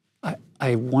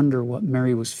 I wonder what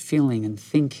Mary was feeling and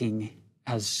thinking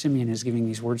as Simeon is giving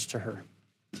these words to her.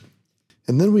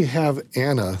 And then we have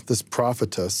Anna, this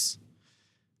prophetess,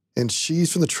 and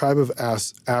she's from the tribe of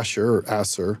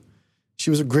Asher. She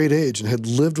was of great age and had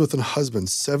lived with a husband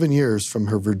 7 years from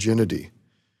her virginity.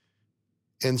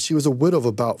 And she was a widow of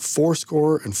about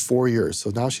 84 years.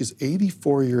 So now she's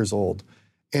 84 years old.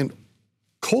 And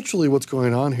culturally, what's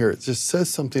going on here, it just says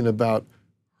something about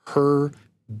her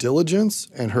diligence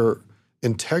and her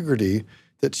integrity,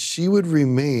 that she would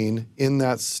remain in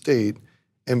that state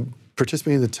and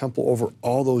participating in the temple over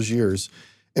all those years.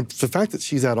 And the fact that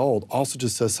she's that old also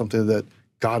just says something that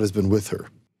God has been with her.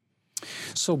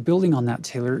 So building on that,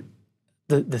 Taylor,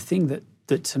 the thing that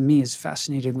to me is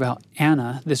fascinating about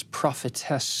Anna, this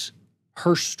prophetess,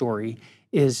 her story,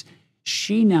 is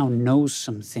she now knows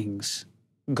some things.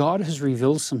 God has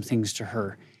revealed some things to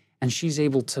her, and she's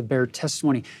able to bear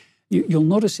testimony. You'll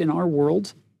notice in our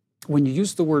world, when you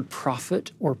use the word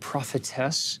prophet or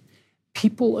prophetess,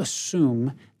 people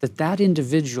assume that that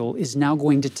individual is now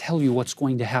going to tell you what's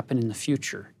going to happen in the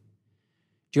future.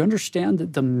 Do you understand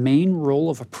that the main role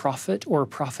of a prophet or a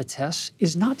prophetess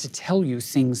is not to tell you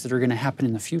things that are going to happen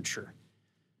in the future?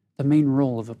 The main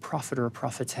role of a prophet or a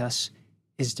prophetess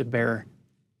is to bear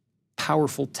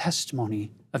powerful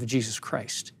testimony of Jesus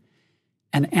Christ.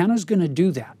 And Anna's going to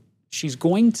do that. She's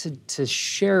going to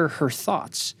share her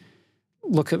thoughts.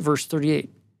 Look at verse 38.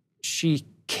 She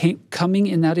coming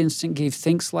in that instant, gave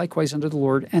thanks likewise unto the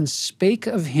Lord, and spake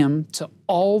of him to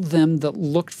all them that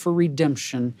looked for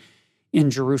redemption in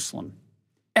Jerusalem.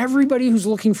 Everybody who's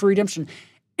looking for redemption.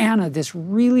 Anna, this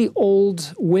really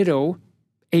old widow,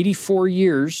 84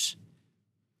 years,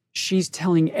 she's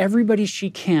telling everybody she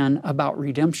can about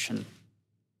redemption.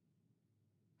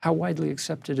 How widely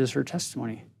accepted is her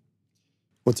testimony?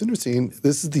 What's interesting,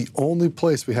 this is the only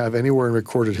place we have anywhere in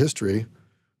recorded history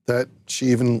that she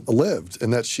even lived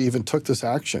and that she even took this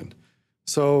action.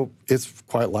 So it's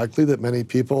quite likely that many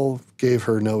people gave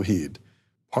her no heed.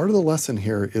 Part of the lesson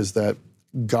here is that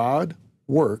God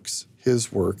works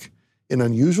his work in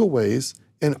unusual ways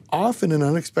and often in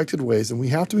unexpected ways, and we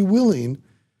have to be willing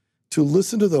to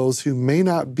listen to those who may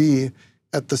not be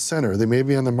at the center. They may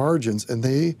be on the margins, and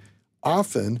they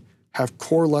often have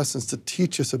core lessons to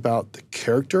teach us about the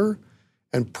character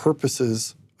and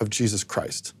purposes of Jesus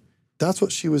Christ. That's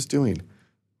what she was doing.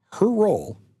 Her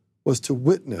role was to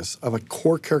witness of a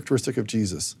core characteristic of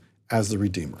Jesus as the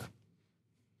Redeemer.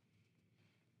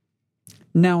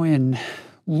 Now in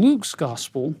Luke's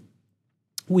gospel,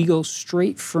 we go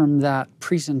straight from that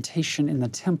presentation in the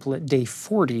temple at day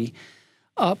 40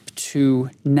 up to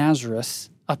Nazareth,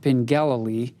 up in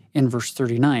Galilee in verse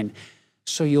 39.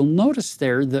 So you'll notice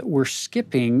there that we're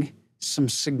skipping some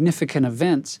significant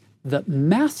events that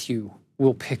Matthew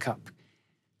will pick up.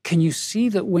 Can you see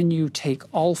that when you take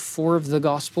all four of the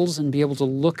Gospels and be able to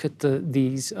look at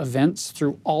these events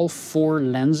through all four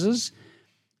lenses,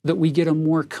 that we get a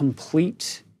more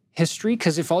complete history?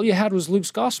 Because if all you had was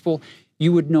Luke's Gospel,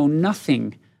 you would know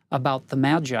nothing about the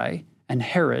Magi and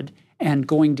Herod and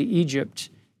going to Egypt.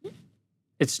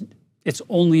 It's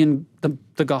only in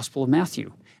the Gospel of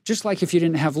Matthew. Just like if you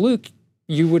didn't have Luke,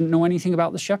 you wouldn't know anything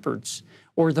about the shepherds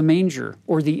or the manger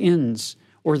or the inns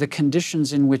or the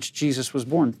conditions in which Jesus was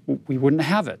born. We wouldn't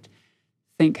have it.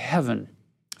 Thank heaven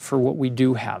for what we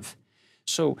do have.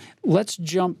 So let's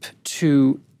jump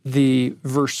to the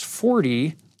verse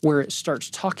 40 where it starts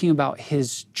talking about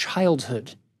his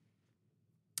childhood.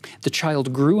 The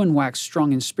child grew and waxed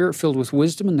strong in spirit, filled with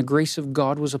wisdom, and the grace of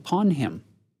God was upon him.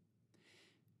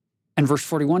 And verse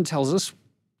 41 tells us,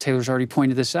 Taylor's already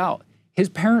pointed this out, his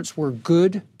parents were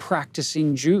good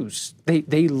practicing Jews.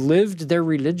 They lived their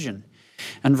religion.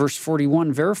 And verse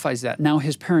 41 verifies that. Now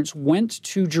his parents went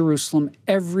to Jerusalem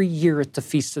every year at the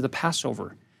feast of the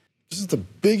Passover. This is the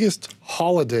biggest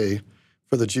holiday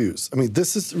for the Jews. I mean,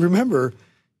 remember,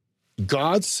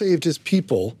 God saved his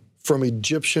people from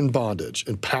Egyptian bondage,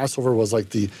 and Passover was like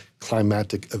the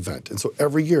climactic event. And so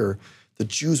every year, the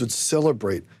Jews would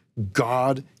celebrate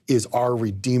God is our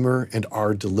Redeemer and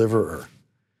our Deliverer.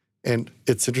 And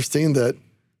it's interesting that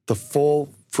the full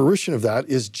fruition of that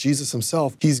is Jesus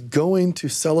himself. He's going to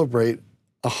celebrate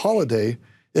a holiday.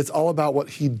 It's all about what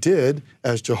he did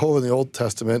as Jehovah in the Old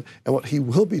Testament and what he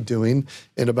will be doing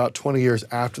in about 20 years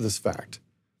after this fact.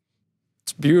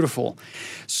 It's beautiful.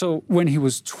 So when he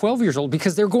was 12 years old,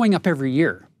 because they're going up every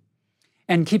year,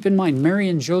 and keep in mind, Mary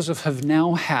and Joseph have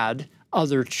now had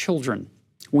other children.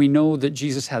 We know that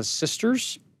Jesus has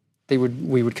sisters.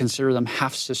 We would consider them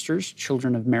half-sisters,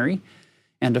 children of Mary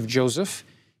and of Joseph,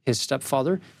 his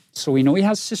stepfather. So we know he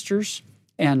has sisters,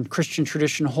 and Christian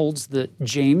tradition holds that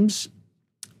James,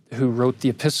 who wrote the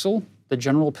epistle, the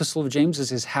general epistle of James,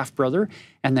 is his half-brother,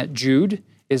 and that Jude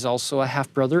is also a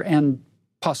half-brother, and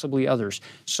possibly others.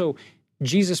 So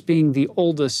Jesus being the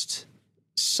oldest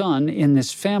son in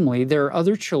this family, there are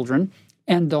other children,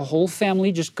 and the whole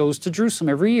family just goes to Jerusalem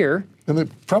every year. And they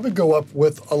probably go up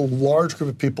with a large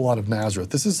group of people out of Nazareth.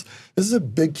 This is a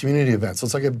big community event, so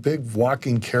it's like a big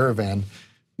walking caravan,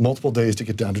 multiple days to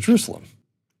get down to Jerusalem.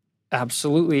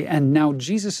 Absolutely. And now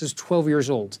Jesus is 12 years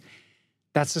old.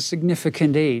 That's a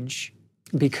significant age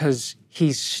because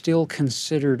he's still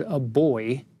considered a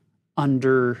boy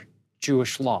under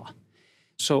Jewish law.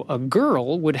 So a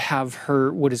girl would have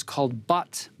her, what is called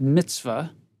bat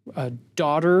mitzvah, a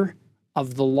daughter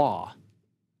of the law,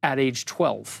 at age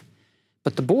 12.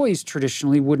 But the boys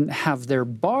traditionally wouldn't have their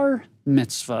bar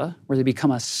mitzvah, where they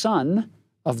become a son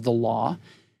of the law,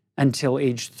 until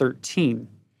age 13.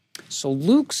 So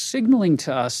Luke's signaling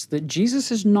to us that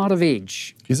Jesus is not of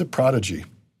age. He's a prodigy.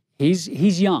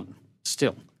 He's young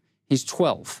still. He's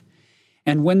 12.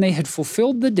 And when they had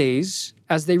fulfilled the days,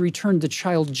 as they returned the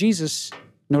child Jesus,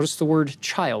 notice the word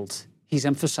child. He's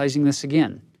emphasizing this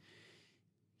again.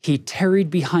 He tarried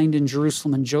behind in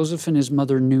Jerusalem, and Joseph and his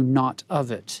mother knew not of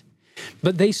it.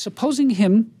 But they, supposing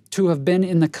him to have been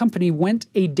in the company, went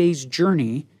a day's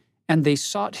journey, and they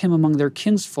sought him among their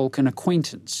kinsfolk and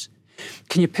acquaintance.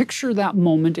 Can you picture that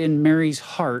moment in Mary's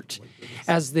heart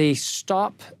as they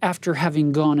stop after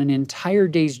having gone an entire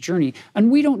day's journey? And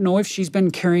we don't know if she's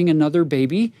been carrying another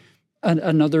baby,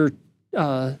 another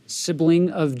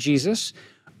sibling of Jesus,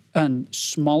 and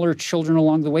smaller children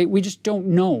along the way. We just don't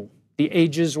know the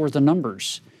ages or the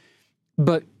numbers.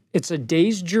 But it's a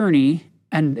day's journey,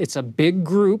 and it's a big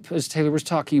group, as Taylor was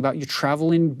talking about. You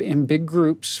travel in big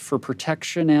groups for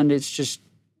protection, and it's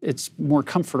more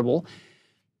comfortable.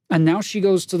 And now she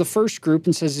goes to the first group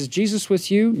and says, is Jesus with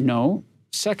you? No.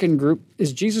 Second group,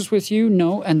 is Jesus with you?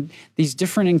 No. And these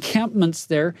different encampments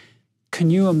there. Can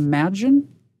you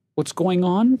imagine what's going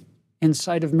on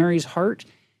inside of Mary's heart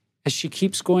as she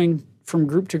keeps going from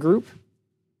group to group?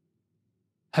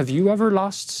 Have you ever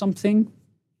lost something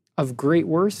of great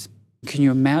worth? Can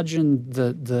you imagine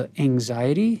the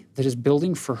anxiety that is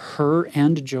building for her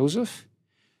and Joseph?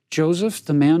 Joseph,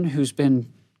 the man who's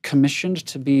been commissioned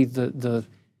to be the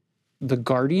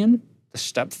guardian, the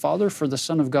stepfather for the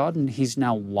Son of God, and he's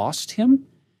now lost him.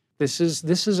 This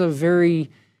is a very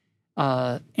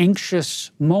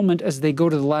anxious moment as they go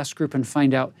to the last group and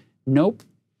find out, nope,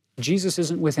 Jesus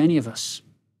isn't with any of us.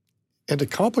 And to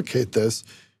complicate this,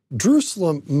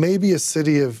 Jerusalem may be a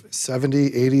city of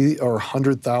 70, 80, or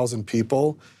 100,000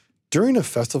 people. During a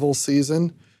festival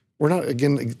season, we're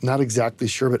not exactly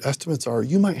sure, but estimates are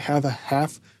you might have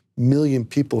 500,000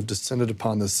 people have descended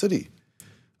upon the city.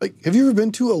 Like, have you ever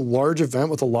been to a large event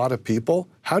with a lot of people?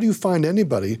 How do you find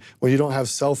anybody when you don't have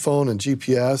cell phone and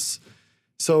GPS?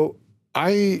 So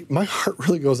my heart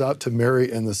really goes out to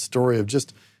Mary and the story of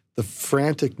just the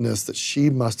franticness that she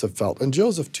must have felt, and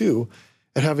Joseph too,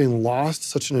 at having lost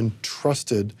such an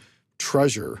entrusted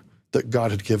treasure that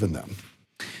God had given them.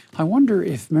 I wonder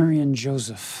if Mary and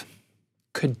Joseph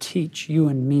could teach you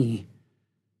and me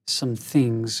some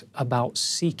things about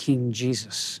seeking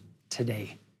Jesus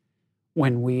today,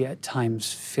 when we at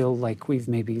times feel like we've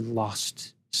maybe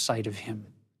lost sight of him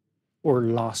or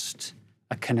lost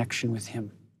a connection with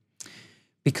him.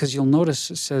 Because you'll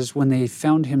notice it says, when they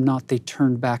found him not, they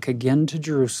turned back again to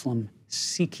Jerusalem,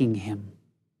 seeking him.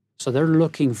 So they're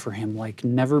looking for him like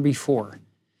never before.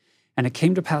 And it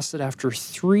came to pass that after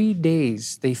 3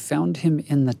 days, they found him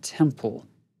in the temple,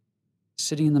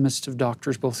 sitting in the midst of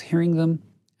doctors, both hearing them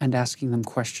and asking them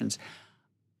questions.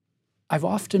 I've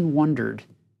often wondered,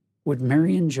 would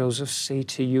Mary and Joseph say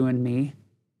to you and me,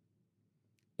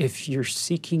 if you're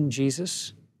seeking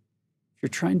Jesus, if you're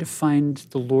trying to find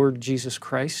the Lord Jesus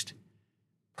Christ,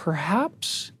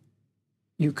 perhaps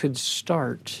you could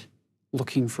start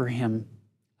looking for him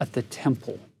at the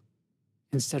temple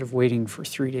instead of waiting for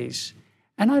 3 days.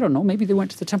 And I don't know, maybe they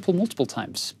went to the temple multiple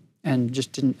times and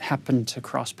just didn't happen to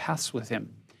cross paths with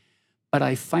him. But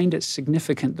I find it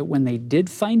significant that when they did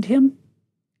find him,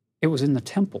 it was in the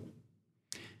temple.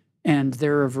 And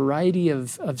there are a variety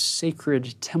of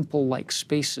sacred temple-like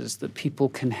spaces that people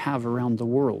can have around the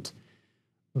world.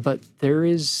 But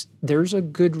there's a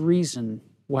good reason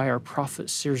why our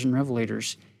prophets, seers, and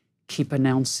revelators keep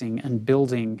announcing and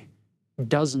building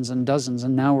dozens and dozens,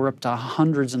 and now we're up to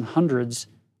hundreds and hundreds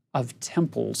of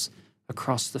temples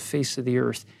across the face of the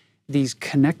earth. These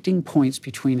connecting points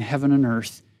between heaven and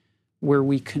earth where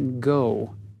we can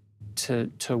go to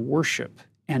worship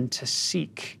and to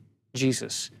seek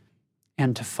Jesus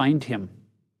and to find him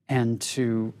and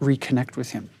to reconnect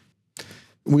with him.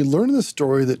 We learn in the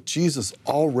story that Jesus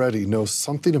already knows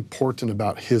something important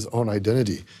about his own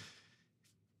identity.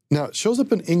 Now, it shows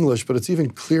up in English, but it's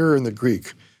even clearer in the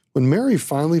Greek. When Mary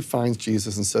finally finds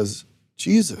Jesus and says,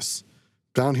 Jesus,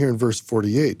 down here in verse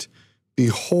 48,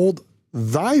 behold,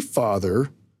 thy father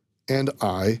and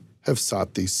I have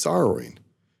sought thee sorrowing.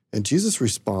 And Jesus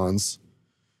responds,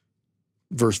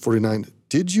 verse 49,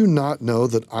 did you not know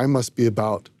that I must be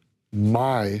about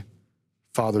my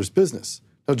Father's business?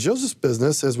 Now, Joseph's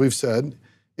business, as we've said,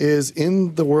 is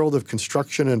in the world of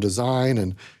construction and design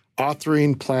and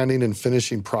authoring, planning, and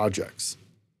finishing projects.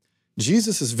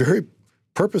 Jesus is very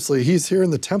purposely, he's here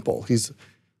in the temple. He's,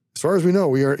 as far as we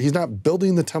know, he's not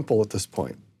building the temple at this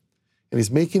point. And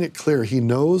he's making it clear he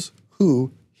knows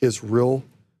who his real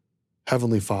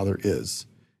heavenly Father is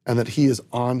and that he is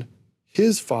on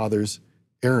his Father's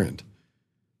errand.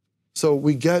 So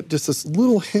we get just this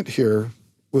little hint here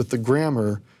with the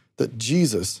grammar that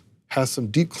Jesus has some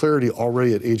deep clarity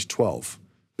already at age 12.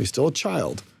 He's still a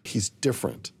child. He's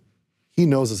different. He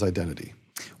knows his identity.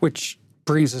 Which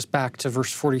brings us back to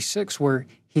verse 46, where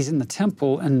he's in the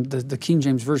temple, and the King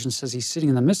James Version says he's sitting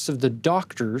in the midst of the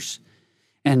doctors,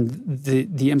 and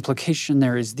the implication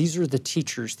there is these are the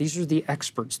teachers, these are the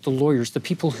experts, the lawyers, the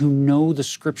people who know the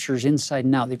scriptures inside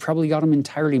and out. They probably got them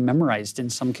entirely memorized in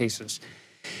some cases.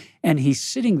 And he's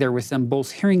sitting there with them,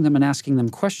 both hearing them and asking them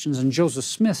questions, and Joseph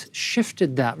Smith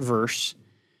shifted that verse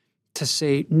to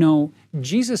say, no,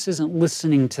 Jesus isn't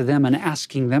listening to them and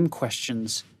asking them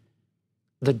questions.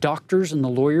 The doctors and the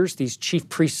lawyers, these chief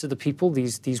priests of the people,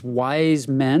 these wise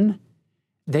men,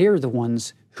 they are the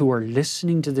ones who are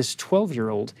listening to this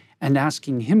 12-year-old and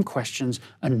asking him questions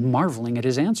and marveling at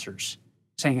his answers,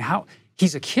 saying how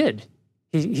he's a kid.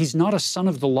 He's not a son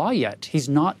of the law yet. He's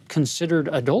not considered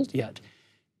adult yet.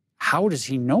 How does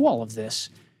he know all of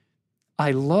this?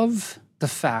 I love the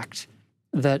fact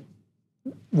that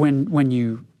when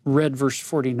you read verse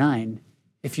 49,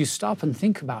 if you stop and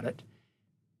think about it,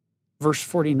 verse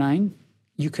 49,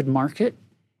 you could mark it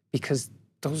because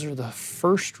those are the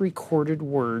first recorded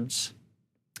words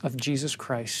of Jesus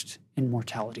Christ in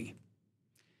mortality.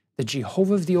 The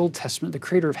Jehovah of the Old Testament, the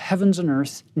creator of heavens and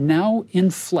earth, now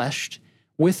enfleshed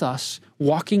with us,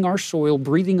 walking our soil,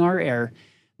 breathing our air,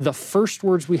 the first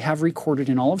words we have recorded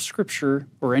in all of Scripture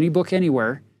or any book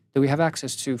anywhere that we have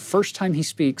access to, first time he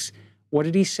speaks, what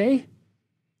did he say?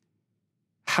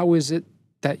 How is it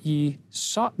that ye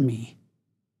sought me?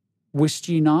 Wist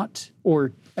ye not,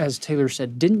 or as Taylor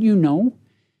said, didn't you know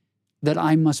that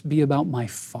I must be about my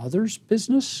Father's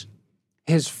business?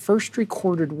 His first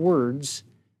recorded words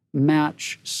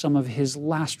match some of his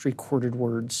last recorded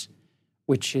words,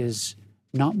 which is,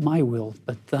 not my will,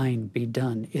 but thine be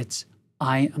done. It's,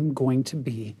 I am going to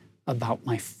be about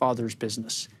my Father's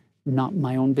business, not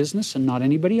my own business and not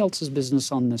anybody else's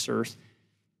business on this earth,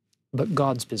 but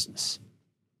God's business.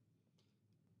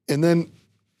 And then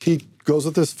he goes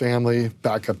with his family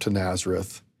back up to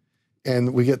Nazareth,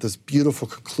 and we get this beautiful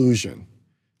conclusion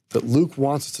that Luke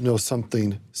wants us to know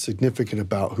something significant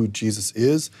about who Jesus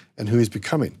is and who he's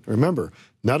becoming. Remember,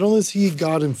 not only is he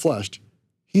God in flesh,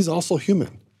 he's also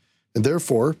human. And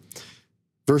therefore,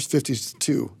 verse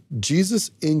 52,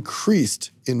 Jesus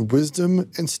increased in wisdom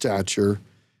and stature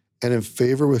and in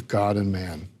favor with God and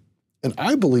man. And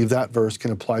I believe that verse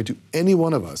can apply to any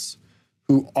one of us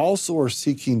who also are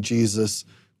seeking Jesus.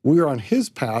 We are on his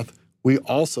path. We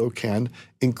also can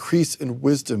increase in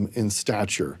wisdom, in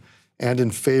stature, and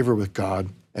in favor with God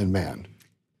and man.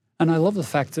 And I love the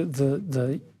fact that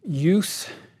the youth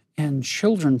and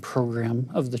children program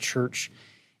of the church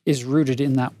is rooted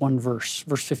in that one verse,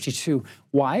 verse 52.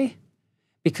 Why?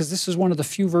 Because this is one of the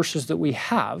few verses that we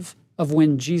have of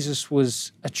when Jesus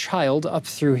was a child up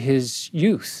through his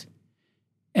youth.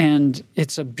 And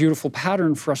it's a beautiful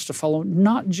pattern for us to follow,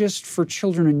 not just for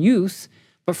children and youth,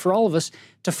 but for all of us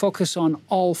to focus on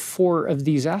all four of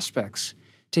these aspects,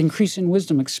 to increase in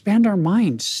wisdom, expand our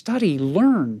mind, study,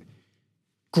 learn,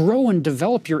 grow and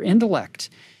develop your intellect.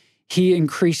 He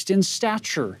increased in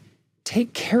stature.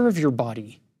 Take care of your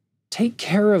body. Take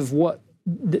care of what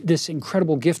this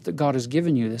incredible gift that God has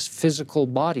given you, this physical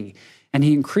body. And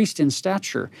he increased in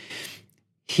stature.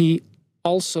 He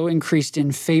also increased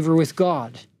in favor with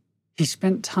God. He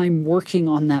spent time working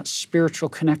on that spiritual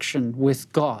connection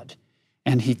with God.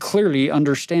 And he clearly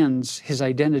understands his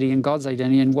identity and God's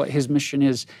identity and what his mission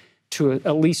is,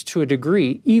 at least to a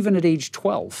degree, even at age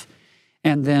 12.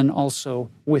 And then also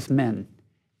with men,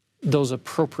 those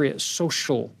appropriate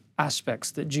social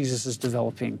aspects that Jesus is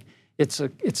developing. It's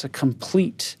a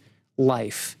complete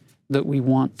life that we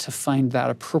want to find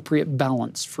that appropriate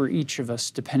balance for each of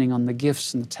us, depending on the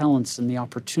gifts and the talents and the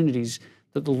opportunities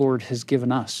that the Lord has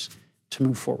given us to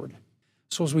move forward.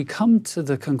 So as we come to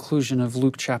the conclusion of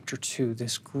Luke chapter 2,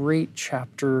 this great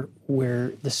chapter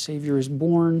where the Savior is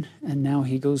born and now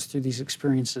he goes through these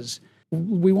experiences,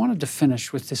 we wanted to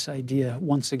finish with this idea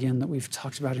once again that we've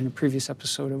talked about in a previous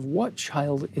episode of what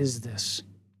child is this?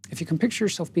 If you can picture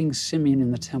yourself being Simeon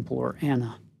in the temple or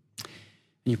Anna,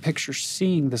 and you picture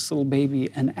seeing this little baby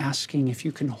and asking if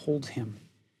you can hold him,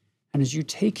 and as you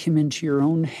take him into your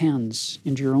own hands,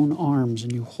 into your own arms,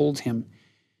 and you hold him,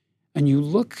 and you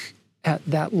look at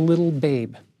that little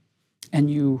babe, and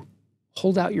you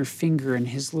hold out your finger, and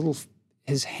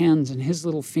his hands and his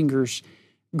little fingers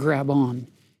grab on.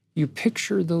 You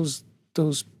picture those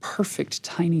perfect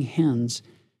tiny hands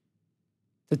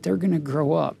that they're going to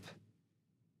grow up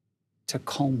to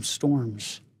calm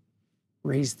storms,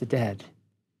 raise the dead,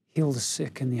 heal the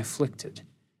sick and the afflicted,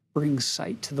 bring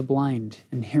sight to the blind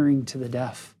and hearing to the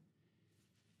deaf,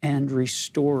 and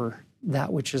restore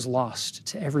that which is lost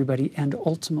to everybody, and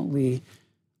ultimately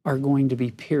are going to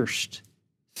be pierced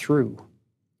through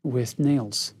with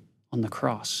nails on the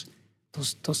cross.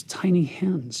 Those tiny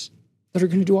hands that are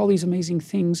going to do all these amazing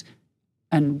things.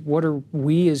 And what are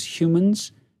we as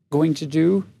humans going to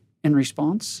do in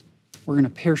response? We're going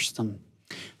to pierce them.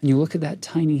 And you look at that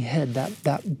tiny head,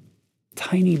 that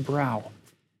tiny brow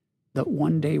that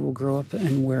one day will grow up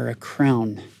and wear a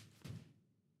crown,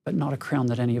 but not a crown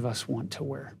that any of us want to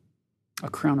wear. A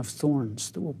crown of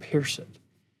thorns that will pierce it,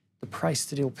 the price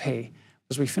that he'll pay.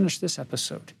 As we finish this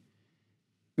episode,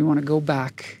 we want to go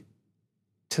back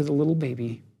to the little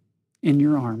baby in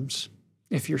your arms,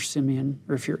 if you're Simeon,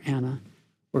 or if you're Anna,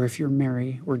 or if you're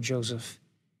Mary or Joseph,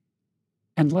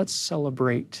 and let's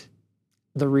celebrate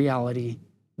the reality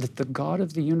that the God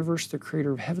of the universe, the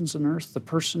creator of heavens and earth, the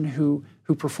person who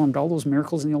performed all those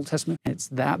miracles in the Old Testament, it's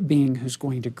that being who's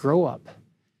going to grow up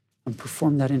and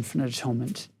perform that infinite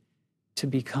atonement to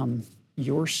become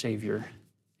your Savior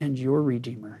and your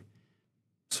Redeemer.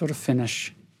 So to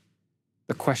finish,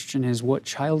 the question is, what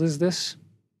child is this?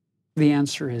 The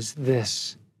answer is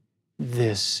this.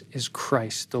 This is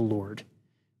Christ the Lord.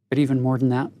 But even more than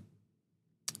that,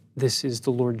 this is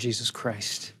the Lord Jesus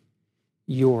Christ,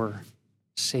 your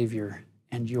Savior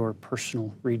and your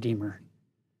personal Redeemer.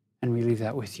 And we leave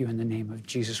that with you in the name of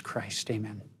Jesus Christ.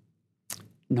 Amen.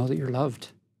 Know that you're loved.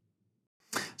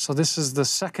 So this is the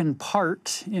second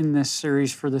part in this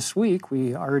series for this week.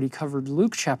 We already covered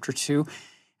Luke chapter 2,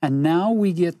 and now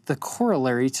we get the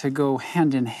corollary to go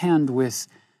hand in hand with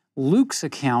Luke's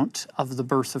account of the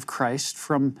birth of Christ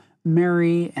from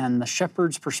Mary and the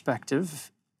shepherd's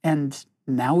perspective. And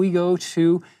now we go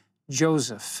to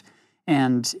Joseph.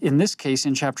 And in this case,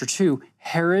 in chapter 2,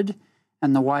 Herod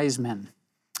and the wise men,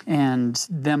 and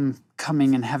them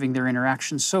coming and having their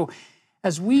interaction. So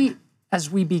as we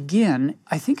begin,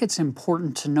 I think it's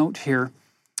important to note here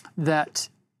that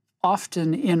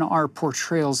often in our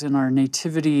portrayals, in our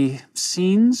nativity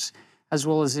scenes, as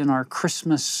well as in our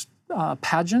Christmas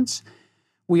pageants,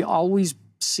 we always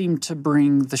seem to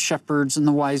bring the shepherds and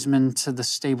the wise men to the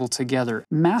stable together.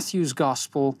 Matthew's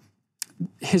gospel,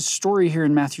 his story here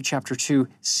in Matthew chapter 2,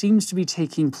 seems to be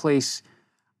taking place,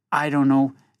 I don't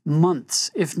know,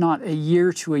 months, if not a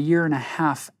year to a year and a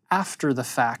half after the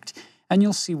fact. And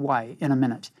you'll see why in a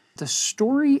minute. The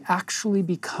story actually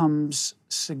becomes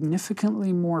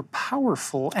significantly more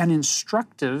powerful and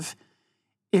instructive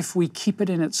if we keep it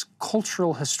in its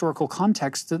cultural, historical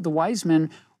context that the wise men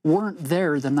weren't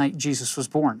there the night Jesus was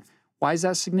born. Why is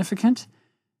that significant?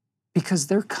 Because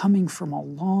they're coming from a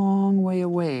long way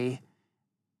away,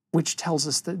 which tells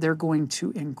us that they're going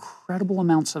to incredible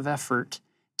amounts of effort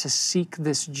to seek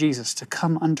this Jesus, to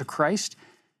come unto Christ.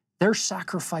 They're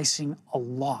sacrificing a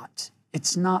lot.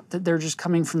 It's not that they're just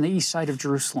coming from the east side of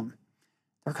Jerusalem.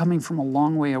 They're coming from a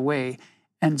long way away.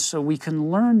 And so we can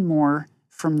learn more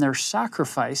from their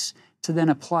sacrifice to then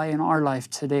apply in our life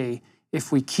today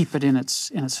if we keep it in its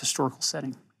historical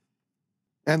setting.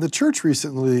 And the church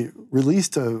recently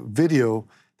released a video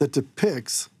that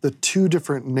depicts the two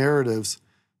different narratives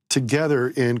together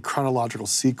in chronological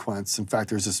sequence. In fact,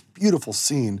 there's this beautiful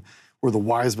scene where the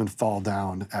wise men fall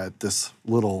down at this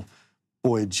little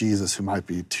boy Jesus who might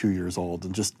be 2 years old.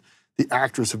 And just the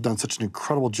actors have done such an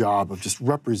incredible job of just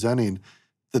representing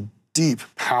the deep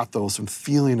pathos and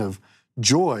feeling of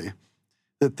joy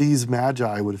that these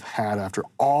magi would have had after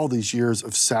all these years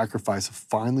of sacrifice of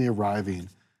finally arriving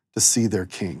to see their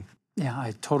king. Yeah,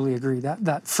 I totally agree.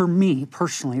 That for me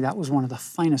personally, that was one of the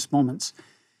finest moments.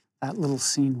 That little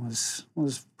scene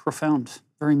was profound,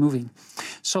 very moving.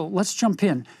 So let's jump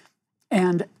in.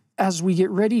 And as we get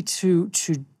ready to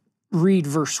read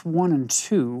verse 1 and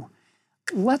 2,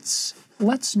 let's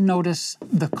notice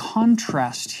the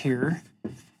contrast here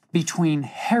between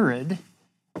Herod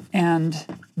and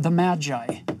the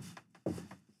Magi.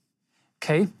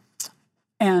 Okay?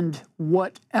 And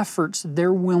what efforts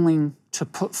they're willing to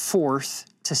put forth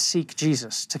to seek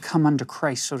Jesus, to come unto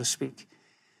Christ, so to speak.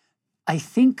 I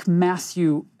think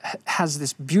Matthew has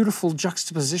this beautiful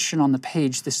juxtaposition on the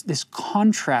page, this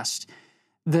contrast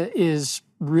that is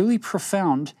really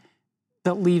profound,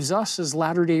 that leaves us as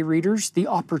Latter-day readers the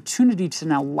opportunity to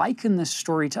now liken this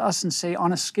story to us and say,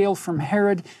 on a scale from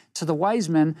Herod to the wise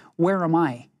men, where am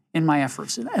I in my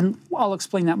efforts? And I'll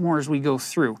explain that more as we go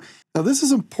through. Now, this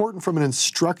is important from an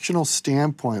instructional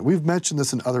standpoint. We've mentioned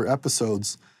this in other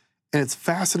episodes, and it's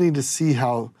fascinating to see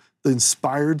how the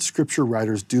inspired scripture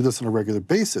writers do this on a regular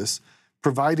basis,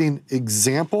 providing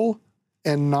example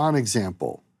and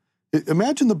non-example.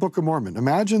 Imagine the Book of Mormon.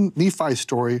 Imagine Nephi's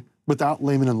story without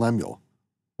Laman and Lemuel.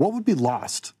 What would be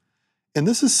lost? And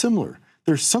this is similar.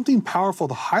 There's something powerful,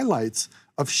 the highlights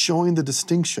of showing the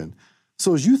distinction.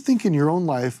 So as you think in your own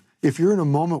life, if you're in a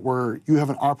moment where you have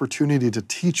an opportunity to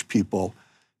teach people,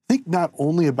 think not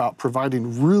only about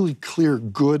providing really clear,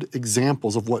 good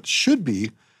examples of what should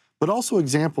be, but also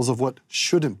examples of what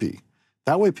shouldn't be.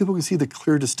 That way people can see the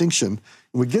clear distinction.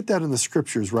 And we get that in the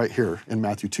scriptures right here in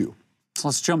Matthew 2. So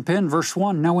let's jump in. Verse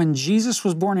 1. Now when Jesus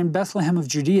was born in Bethlehem of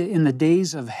Judea in the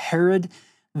days of Herod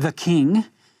the king,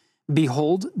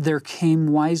 behold, there came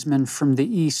wise men from the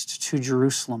east to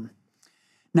Jerusalem.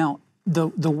 Now, the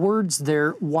words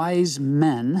there, wise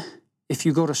men, if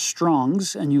you go to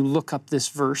Strong's and you look up this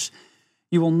verse,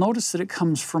 you will notice that it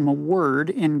comes from a word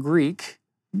in Greek,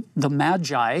 the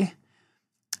magi.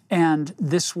 And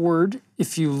this word,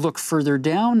 if you look further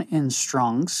down in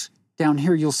Strong's, down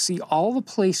here you'll see all the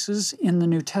places in the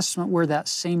New Testament where that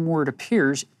same word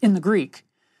appears in the Greek.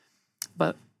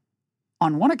 But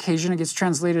on one occasion it gets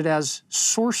translated as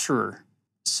sorcerer.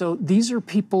 So these are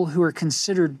people who are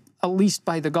considered, at least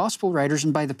by the gospel writers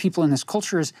and by the people in this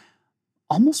culture, as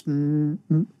almost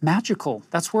magical.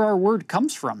 That's where our word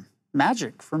comes from,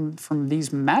 magic, from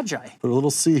these magi. Put a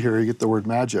little C here, you get the word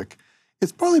magic.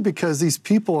 It's probably because these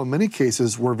people, in many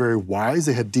cases, were very wise.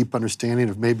 They had deep understanding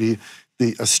of maybe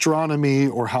the astronomy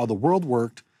or how the world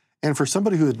worked. And for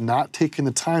somebody who had not taken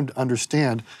the time to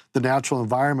understand the natural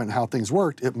environment and how things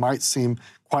worked, it might seem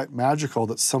quite magical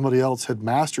that somebody else had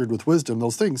mastered with wisdom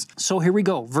those things. So here we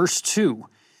go, verse 2.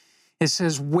 It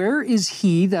says, "Where is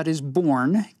he that is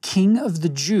born King of the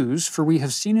Jews? For we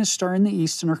have seen his star in the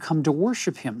east and are come to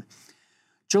worship him."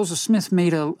 Joseph Smith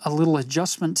made a little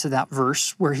adjustment to that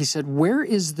verse where he said, "Where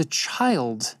is the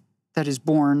child that is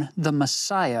born, the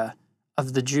Messiah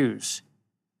of the Jews?"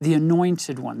 The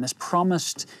anointed one, this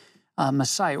promised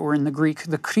Messiah, or in the Greek,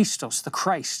 the Christos, the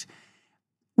Christ,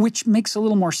 which makes a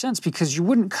little more sense because you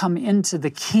wouldn't come into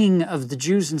the King of the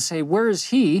Jews and say, "Where is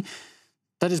he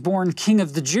that is born King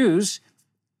of the Jews?"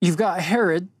 You've got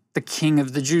Herod, the King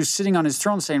of the Jews, sitting on his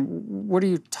throne saying, "What are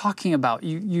you talking about?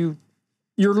 You're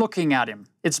looking at him.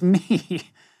 It's me."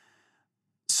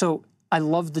 So I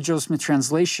love the Joseph Smith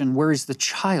translation, "Where is the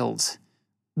child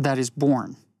that is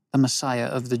born, the Messiah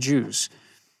of the Jews?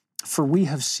 For we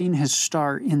have seen his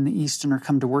star in the east and are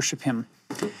come to worship him."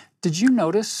 Did you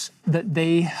notice that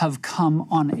they have come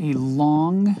on a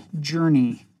long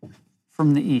journey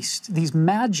from the east? These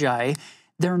magi,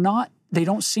 they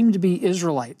don't seem to be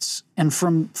Israelites. And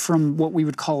from what we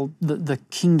would call the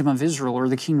kingdom of Israel, or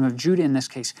the kingdom of Judah in this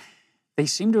case, they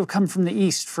seem to have come from the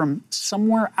east, from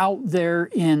somewhere out there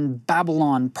in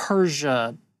Babylon,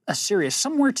 Persia, Assyria,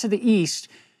 somewhere to the east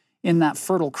in that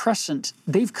Fertile Crescent.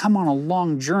 They've come on a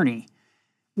long journey,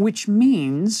 which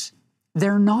means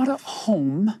they're not at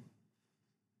home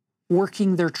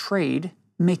working their trade,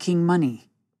 making money.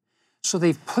 So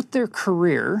they've put their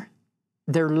career,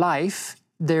 their life,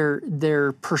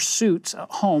 their pursuits at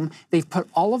home, they've put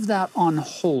all of that on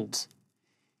hold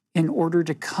in order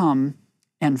to come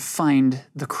and find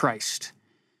the Christ,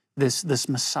 this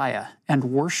Messiah, and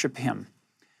worship him.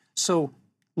 So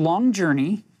long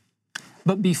journey,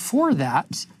 but before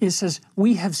that, it says,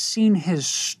 "We have seen his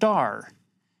star."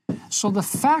 So the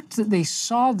fact that they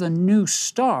saw the new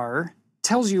star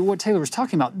tells you what Taylor was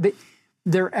talking about.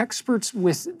 They're experts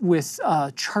with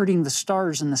charting the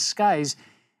stars in the skies.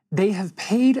 They have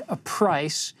paid a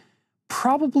price,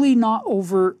 probably not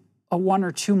over a 1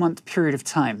 or 2 month period of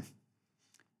time.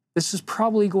 This is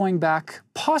probably going back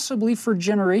possibly for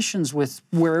generations with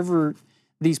wherever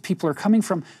these people are coming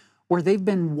from, where they've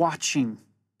been watching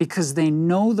because they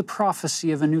know the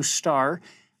prophecy of a new star,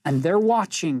 and they're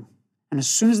watching. And as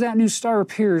soon as that new star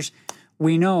appears,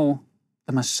 we know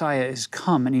the Messiah is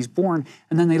come and he's born,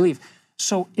 and then they leave.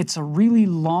 So it's a really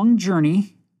long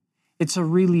journey. It's a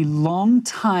really long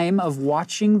time of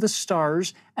watching the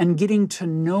stars and getting to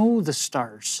know the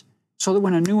stars so that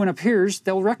when a new one appears,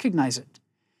 they'll recognize it.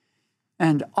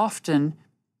 And often,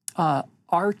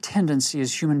 our tendency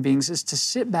as human beings is to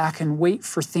sit back and wait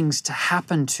for things to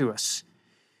happen to us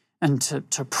and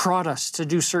to prod us to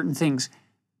do certain things.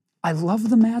 I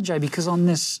love the Magi because on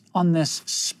this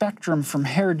spectrum from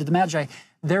Herod to the Magi,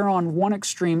 they're on one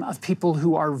extreme of people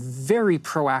who are very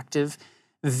proactive,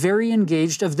 very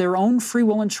engaged of their own free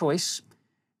will and choice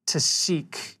to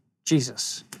seek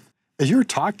Jesus. As you were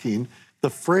talking, the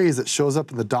phrase that shows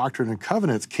up in the Doctrine and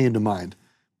Covenants came to mind: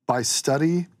 by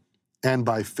study and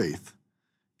by faith,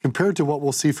 compared to what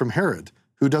we'll see from Herod,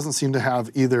 who doesn't seem to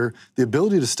have either the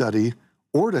ability to study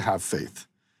or to have faith.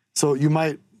 So you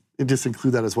might just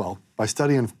include that as well. By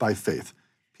study and by faith.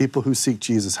 People who seek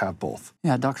Jesus have both.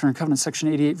 Yeah, Doctrine and Covenants, section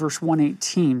 88, verse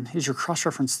 118 is your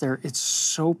cross-reference there. It's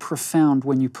so profound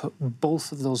when you put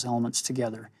both of those elements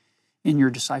together in your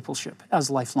discipleship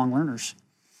as lifelong learners.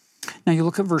 Now you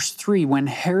look at verse 3. When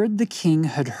Herod the king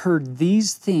had heard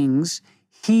these things,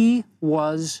 he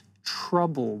was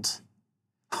troubled.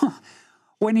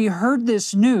 When he heard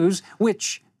this news,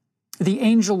 which the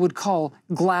angel would call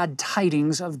glad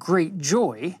tidings of great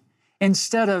joy,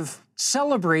 instead of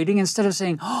celebrating, instead of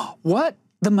saying, "Oh, what?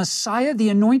 The Messiah, the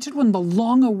anointed one, the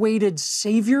long-awaited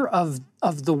Savior of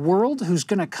the world who's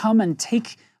going to come and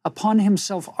take upon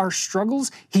himself our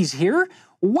struggles, he's here?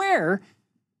 Where?"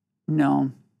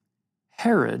 No,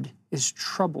 Herod is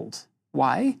troubled.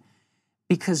 Why?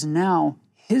 Because now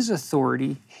his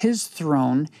authority, his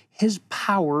throne, his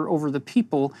power over the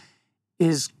people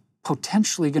is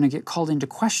potentially going to get called into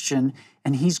question,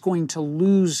 and he's going to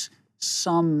lose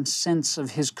some sense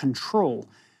of his control,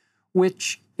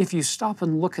 which, if you stop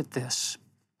and look at this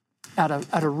at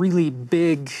a really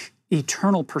big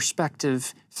eternal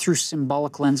perspective through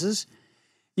symbolic lenses,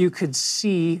 you could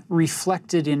see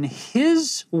reflected in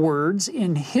his words,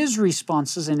 in his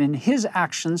responses, and in his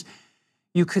actions,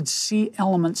 you could see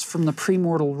elements from the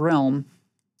premortal realm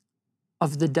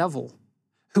of the devil,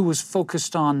 who was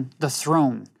focused on the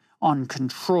throne, on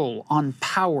control, on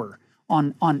power,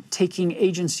 on taking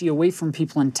agency away from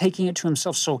people and taking it to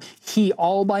himself. So he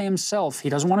all by himself, he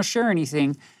doesn't want to share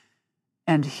anything.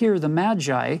 And here the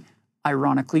Magi,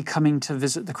 ironically coming to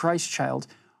visit the Christ child,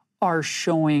 are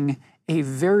showing a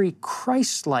very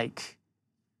Christ-like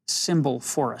symbol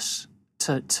for us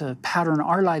to pattern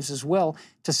our lives as well,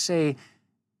 to say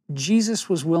Jesus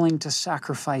was willing to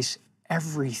sacrifice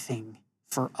everything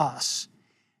for us.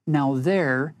 Now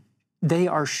there, they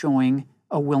are showing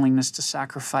a willingness to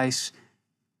sacrifice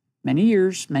many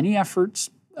years, many efforts,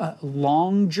 a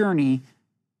long journey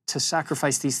to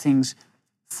sacrifice these things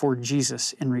for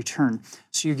Jesus in return.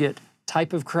 So you get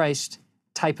type of Christ,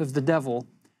 type of the devil.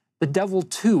 The devil,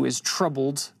 too, is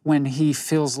troubled when he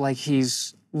feels like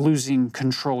he's losing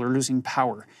control or losing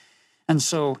power. And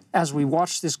so as we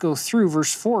watch this go through,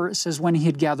 verse 4, it says, when he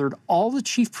had gathered all the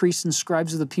chief priests and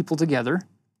scribes of the people together,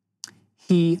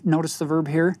 he, notice the verb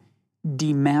here,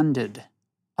 demanded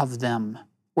of them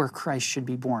where Christ should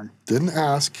be born. Didn't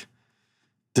ask,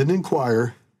 didn't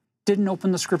inquire. Didn't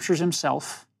open the scriptures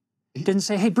himself. Didn't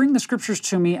say, hey, bring the scriptures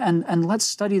to me and let's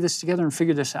study this together and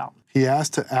figure this out. He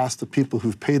asked to ask the people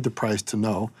who've paid the price to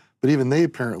know, but even they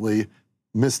apparently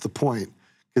missed the point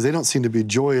because they don't seem to be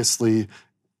joyously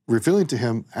revealing to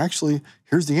him, actually,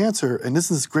 here's the answer, and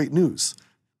this is great news.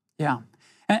 Yeah.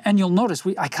 And you'll notice,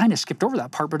 I kind of skipped over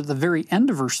that part, but at the very end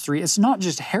of verse 3, it's not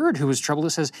just Herod who was troubled. It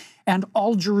says, and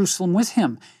all Jerusalem with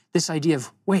him. This idea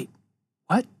of, wait,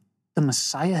 what? The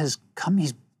Messiah has come?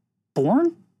 He's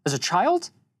born as a child?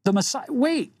 The Messiah,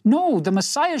 wait, no, the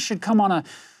Messiah should come on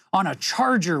a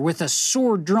charger with a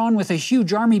sword drawn with a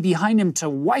huge army behind him to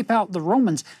wipe out the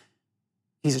Romans.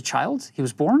 He's a child? He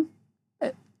was born?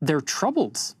 They're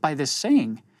troubled by this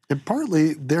saying. And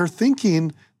partly they're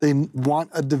thinking they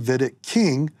want a Davidic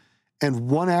king, and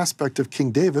one aspect of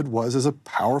King David was as a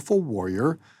powerful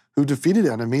warrior who defeated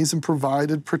enemies and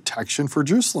provided protection for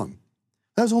Jerusalem.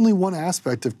 That was only one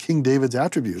aspect of King David's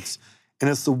attributes, and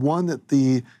it's the one that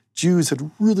the Jews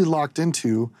had really locked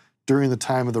into during the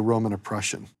time of the Roman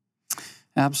oppression.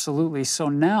 Absolutely. So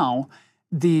now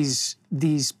these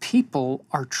people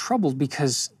are troubled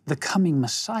because the coming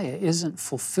Messiah isn't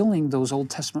fulfilling those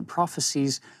Old Testament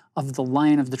prophecies of the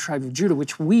Lion of the tribe of Judah,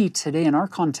 which we today in our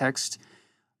context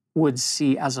would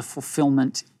see as a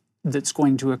fulfillment that's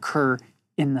going to occur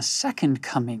in the second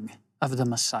coming of the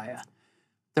Messiah.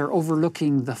 They're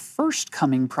overlooking the first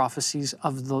coming prophecies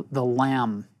of the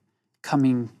Lamb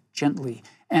coming gently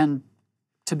and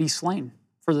to be slain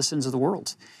for the sins of the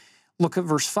world. Look at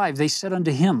verse 5. They said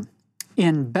unto him,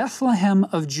 in Bethlehem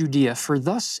of Judea, for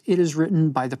thus it is written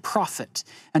by the prophet.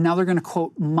 And now they're going to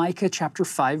quote Micah chapter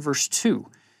 5, verse 2.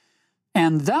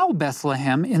 And thou,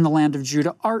 Bethlehem, in the land of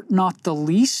Judah, art not the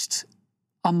least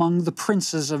among the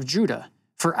princes of Judah,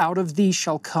 for out of thee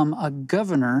shall come a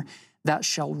governor that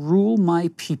shall rule my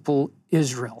people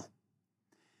Israel.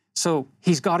 So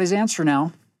he's got his answer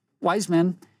now. Wise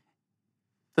men,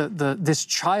 this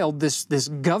child, this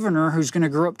governor who's going to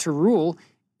grow up to rule,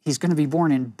 he's going to be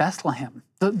born in Bethlehem,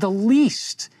 the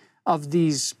least of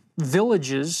these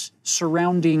villages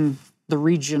surrounding the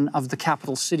region of the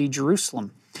capital city,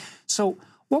 Jerusalem. So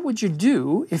what would you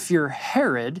do if you're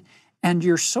Herod and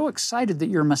you're so excited that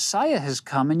your Messiah has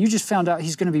come and you just found out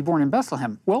he's going to be born in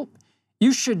Bethlehem? Well,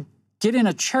 you should get in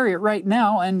a chariot right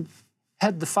now and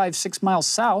head the 5-6 miles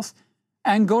south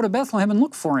and go to Bethlehem and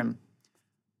look for him.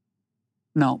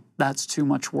 No, that's too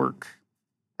much work.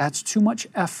 That's too much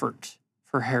effort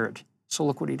for Herod. So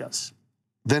look what he does.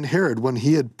 Then Herod, when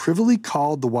he had privily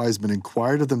called the wise men,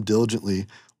 inquired of them diligently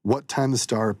what time the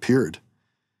star appeared.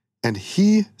 And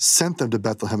he sent them to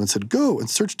Bethlehem and said, go and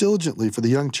search diligently for the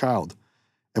young child.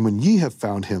 And when ye have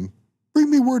found him, bring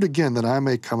me word again that I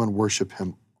may come and worship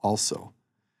him also.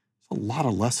 There's a lot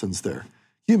of lessons there. Can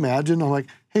you imagine? I'm like,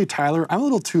 hey, Tyler, I'm a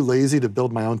little too lazy to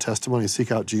build my own testimony and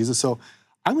seek out Jesus. So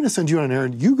I'm going to send you on an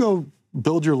errand. You go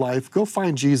build your life, go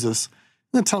find Jesus,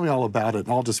 and then tell me all about it. And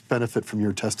I'll just benefit from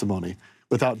your testimony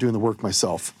without doing the work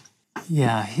myself.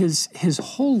 Yeah, his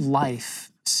whole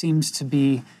life seems to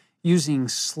be using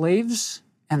slaves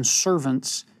and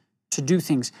servants to do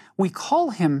things. We call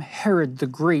him Herod the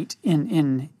Great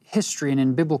in history and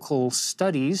in biblical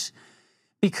studies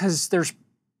because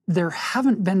there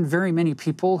haven't been very many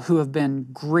people who have been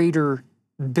greater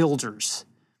builders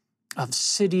of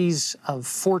cities, of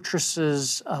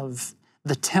fortresses, of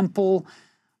the temple.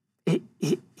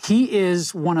 He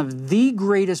is one of the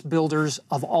greatest builders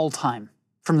of all time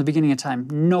from the beginning of time,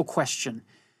 no question.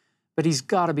 But he's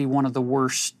got to be one of the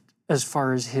worst as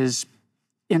far as his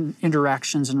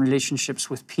interactions and relationships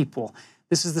with people.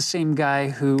 This is the same guy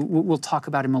who, we'll talk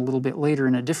about him a little bit later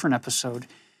in a different episode.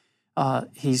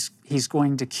 He's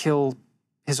going to kill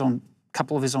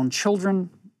couple of his own children,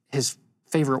 his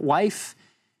favorite wife.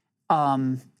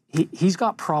 He's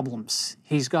got problems.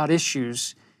 He's got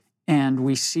issues, and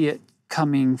we see it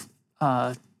coming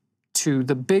to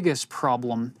the biggest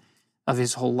problem of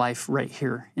his whole life right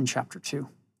here in chapter 2.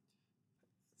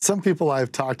 Some people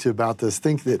I've talked to about this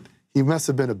think that he must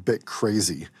have been a bit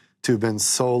crazy to have been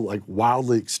so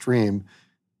wildly extreme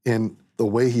in the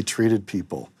way he treated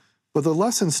people. But the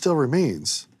lesson still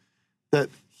remains that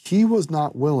he was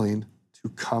not willing to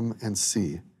come and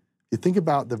see. You think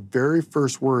about the very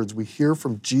first words we hear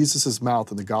from Jesus'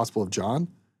 mouth in the Gospel of John,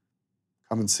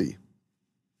 come and see.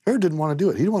 Herod didn't want to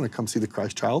do it. He didn't want to come see the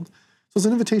Christ child. So it's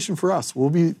an invitation for us. Will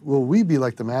we be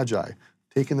like the Magi,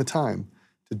 taking the time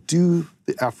to do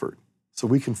the effort so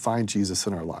we can find Jesus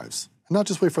in our lives, and not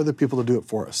just wait for other people to do it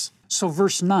for us. So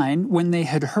verse 9, when they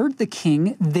had heard the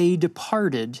king, they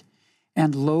departed,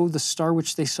 and lo, the star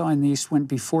which they saw in the east went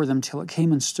before them till it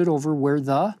came and stood over where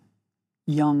the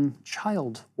young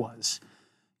child was.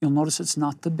 You'll notice it's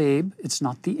not the babe, it's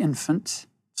not the infant,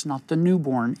 it's not the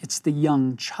newborn, it's the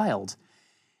young child.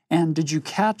 And did you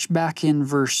catch back in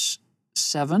verse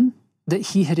 7 that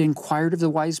he had inquired of the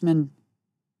wise men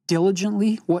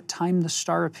diligently what time the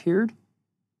star appeared?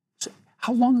 So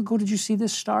how long ago did you see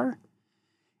this star?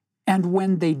 And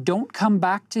when they don't come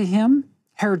back to him,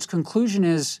 Herod's conclusion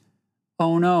is,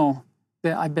 oh no,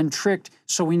 I've been tricked,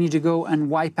 so we need to go and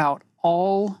wipe out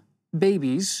all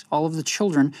babies, all of the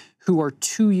children who are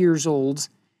 2 years old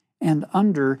and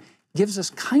under. Gives us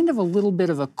kind of a little bit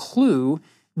of a clue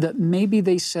that maybe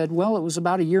they said, well, it was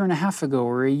about a year and a half ago,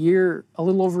 or a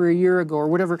little over a year ago, or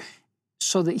whatever,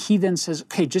 so that he then says,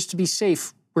 okay, just to be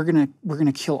safe, we're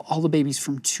gonna kill all the babies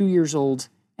from 2 years old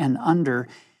and under.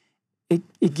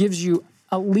 It gives you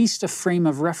at least a frame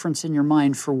of reference in your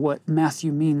mind for what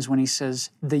Matthew means when he says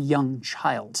the young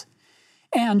child.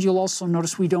 And you'll also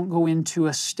notice we don't go into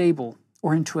a stable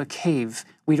or into a cave.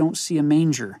 We don't see a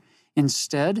manger.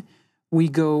 Instead, we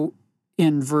go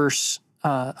in verse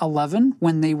 11,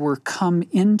 when they were come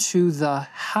into the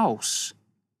house,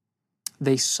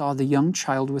 they saw the young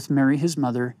child with Mary, his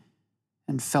mother,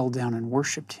 and fell down and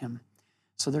worshiped him.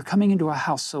 So they're coming into a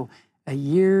house. So a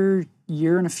year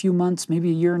and a few months, maybe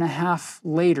a year and a half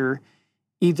later,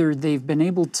 either they've been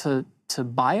able to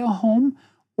buy a home,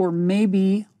 or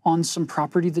maybe on some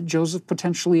property that Joseph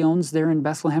potentially owns there in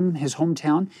Bethlehem, his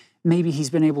hometown, maybe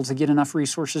he's been able to get enough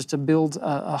resources to build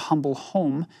a humble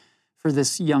home for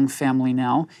this young family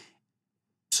now.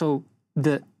 So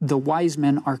the wise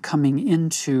men are coming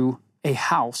into a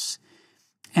house,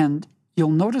 and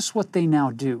you'll notice what they now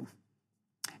do.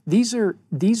 These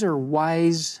are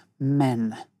wise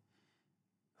men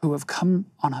who have come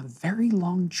on a very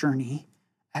long journey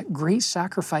at great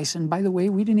sacrifice. And by the way,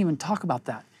 we didn't even talk about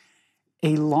that.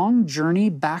 A long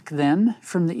journey back then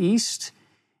from the east,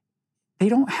 they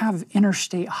don't have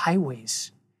interstate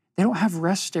highways. They don't have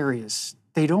rest areas.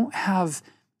 They don't have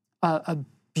a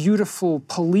beautiful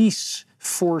police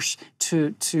force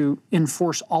to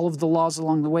enforce all of the laws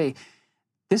along the way.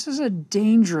 This is a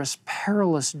dangerous,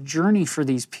 perilous journey for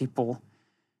these people,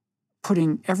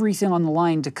 putting everything on the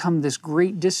line to come this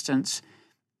great distance.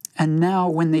 And now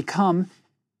when they come,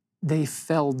 they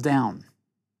fell down.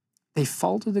 They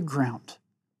fall to the ground.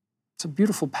 It's a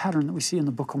beautiful pattern that we see in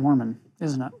the Book of Mormon,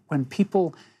 isn't it? When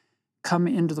people come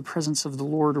into the presence of the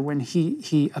Lord, or when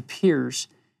he appears,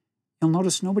 you'll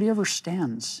notice nobody ever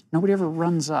stands. Nobody ever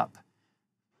runs up.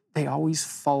 They always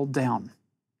fall down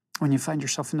when you find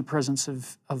yourself in the presence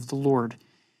of the Lord.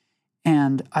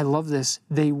 And I love this.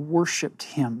 They worshiped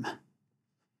him.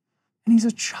 And he's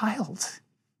a child.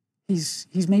 He's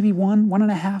maybe one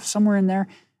and a half, somewhere in there,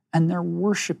 and they're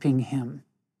worshiping him.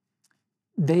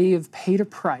 They have paid a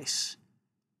price,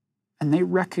 and they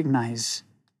recognize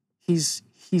he's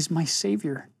my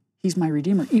Savior. He's my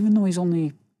Redeemer, even though he's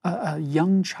only a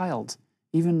young child.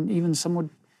 Even some would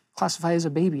classify as a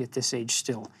baby at this age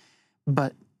still.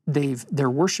 But they're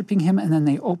worshiping him, and then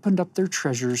they opened up their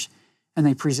treasures, and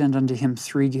they present unto him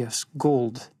 3 gifts: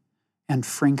 gold and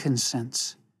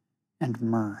frankincense and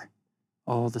myrrh.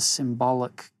 Oh, the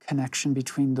symbolic connection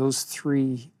between those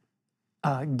 3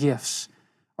 gifts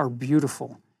are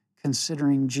beautiful,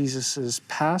 considering Jesus's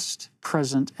past,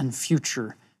 present, and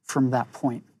future from that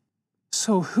point.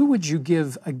 So who would you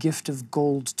give a gift of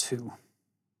gold to?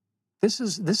 This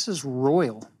is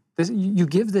royal. You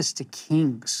give this to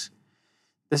kings.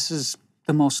 This is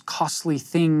the most costly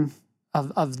thing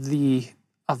of the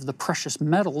of the precious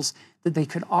metals that they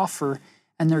could offer,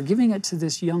 and they're giving it to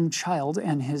this young child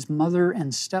and his mother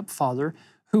and stepfather,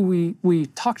 who we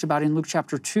talked about in Luke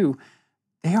chapter 2.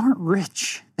 They aren't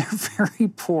rich. They're very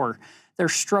poor. They're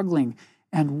struggling.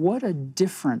 And what a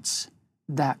difference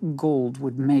that gold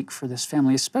would make for this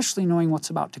family, especially knowing what's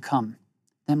about to come,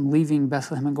 them leaving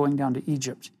Bethlehem and going down to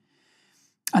Egypt.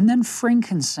 And then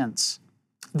frankincense,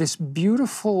 this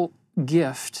beautiful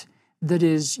gift that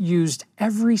is used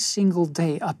every single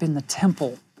day up in the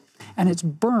temple. And it's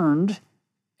burned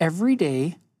every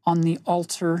day on the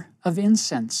altar of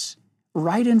incense,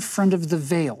 right in front of the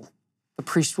veil. The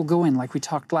priest will go in, like we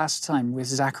talked last time with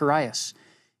Zacharias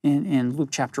in Luke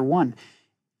chapter 1.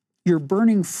 You're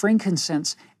burning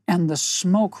frankincense, and the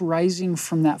smoke rising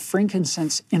from that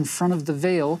frankincense in front of the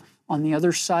veil. On the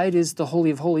other side is the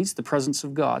Holy of Holies, the presence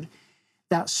of God.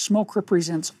 That smoke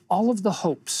represents all of the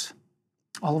hopes,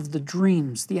 all of the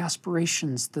dreams, the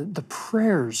aspirations, the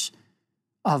prayers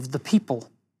of the people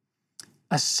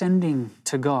ascending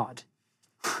to God.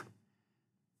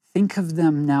 Think of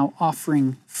them now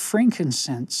offering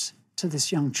frankincense to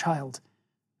this young child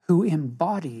who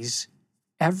embodies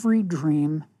every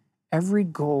dream, every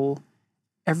goal,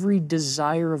 every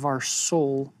desire of our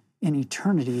soul in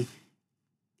eternity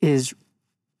is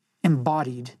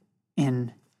embodied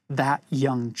in that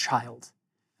young child.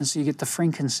 And so you get the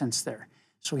frankincense there.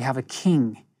 So we have a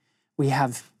king. We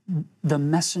have the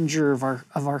messenger of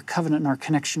our covenant and our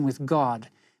connection with God.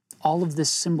 All of this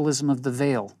symbolism of the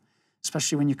veil,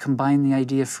 especially when you combine the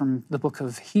idea from the book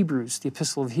of Hebrews, the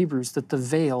epistle of Hebrews, that the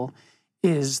veil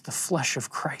is the flesh of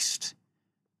Christ.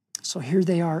 So here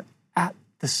they are at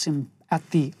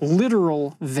the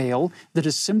literal veil that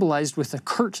is symbolized with a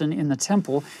curtain in the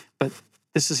temple, but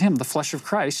this is him, the flesh of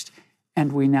Christ,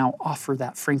 and we now offer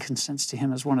that frankincense to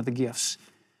him as one of the gifts.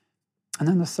 And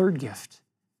then the third gift,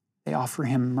 they offer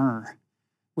him myrrh,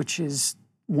 which is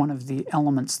one of the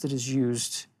elements that is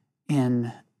used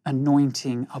in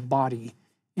anointing a body,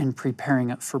 in preparing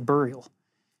it for burial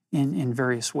in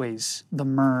various ways. The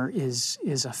myrrh is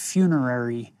a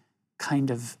funerary kind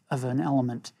of an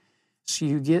element. So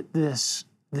you get this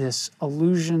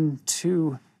allusion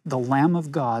to the Lamb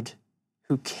of God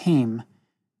who came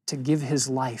to give his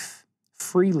life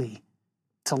freely,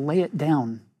 to lay it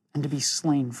down and to be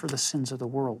slain for the sins of the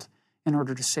world in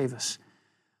order to save us.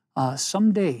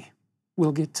 Someday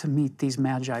we'll get to meet these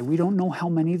magi. We don't know how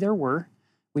many there were.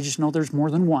 We just know there's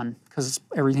more than one because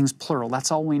everything's plural.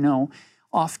 That's all we know.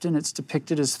 Often it's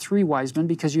depicted as 3 wise men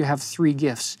because you have 3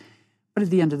 gifts. But at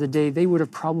the end of the day, they would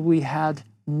have probably had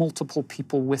multiple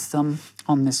people with them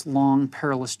on this long,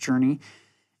 perilous journey.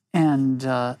 And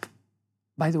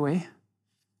by the way,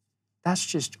 that's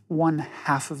just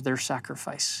 1/2 of their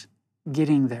sacrifice,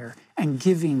 getting there and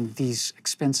giving these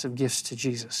expensive gifts to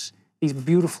Jesus, these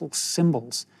beautiful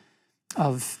symbols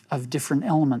of different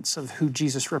elements of who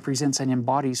Jesus represents and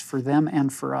embodies for them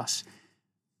and for us.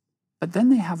 But then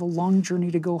they have a long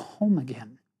journey to go home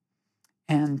again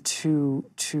and to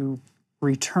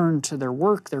return to their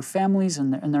work, their families,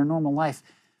 and their normal life.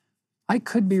 I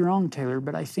could be wrong, Taylor,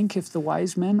 but I think if the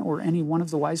wise men or any one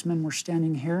of the wise men were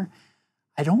standing here,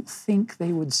 I don't think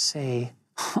they would say,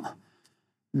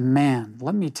 man,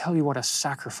 let me tell you what a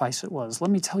sacrifice it was.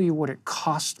 Let me tell you what it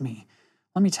cost me.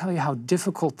 Let me tell you how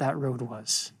difficult that road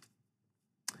was.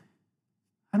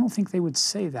 I don't think they would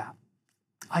say that.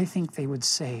 I think they would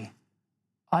say,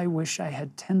 I wish I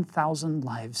had 10,000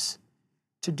 lives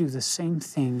to do the same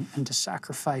thing and to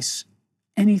sacrifice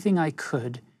anything I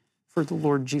could for the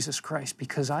Lord Jesus Christ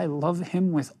because I love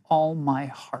him with all my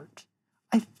heart.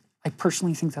 I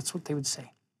personally think that's what they would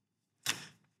say.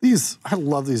 I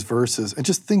love these verses, and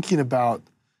just thinking about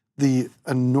the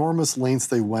enormous lengths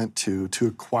they went to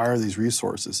acquire these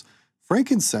resources.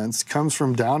 Frankincense comes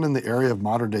from down in the area of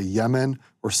modern-day Yemen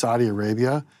or Saudi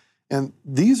Arabia, and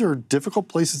these are difficult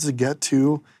places to get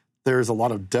to. There's a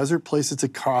lot of desert places to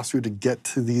cross through to get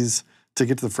to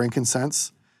the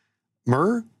frankincense.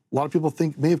 Myrrh, a lot of people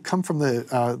think may have come from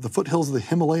the foothills of the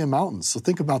Himalayan mountains. So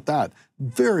think about that.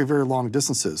 Very, very long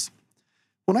distances.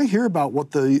 When I hear about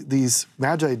what these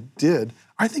magi did,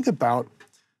 I think about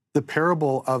the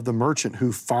parable of the merchant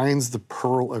who finds the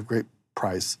pearl of great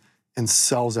price and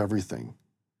sells everything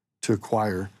to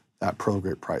acquire that pearl of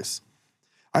great price.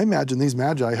 I imagine these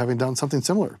magi having done something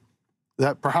similar,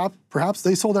 that perhaps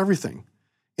they sold everything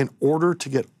in order to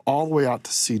get all the way out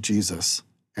to see Jesus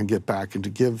and get back and to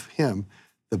give him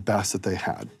the best that they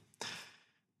had.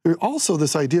 There's also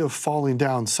this idea of falling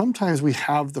down. Sometimes we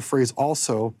have the phrase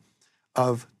also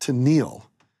of to kneel.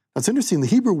 That's interesting. The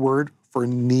Hebrew word for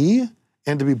knee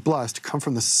and to be blessed come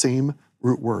from the same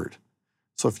root word.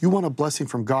 So if you want a blessing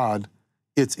from God,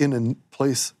 it's in a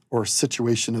place or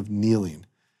situation of kneeling.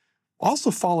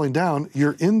 Also falling down,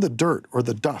 you're in the dirt or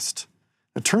the dust.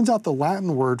 It turns out the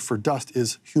Latin word for dust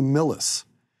is humilis.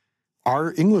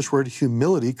 Our English word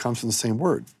humility comes from the same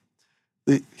word.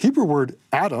 The Hebrew word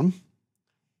Adam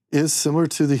is similar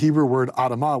to the Hebrew word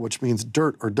Adamah, which means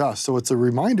dirt or dust. So it's a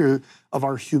reminder of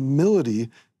our humility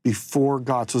before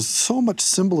God. So there's so much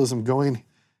symbolism going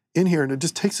in here, and it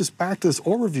just takes us back to this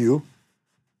overview.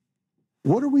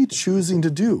 What are we choosing to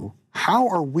do? How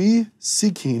are we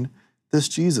seeking this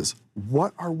Jesus?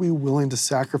 What are we willing to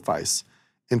sacrifice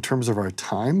in terms of our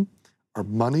time, our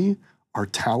money, our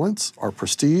talents, our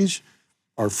prestige,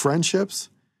 our friendships,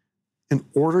 in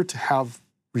order to have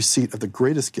receipt of the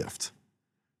greatest gift,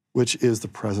 which is the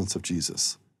presence of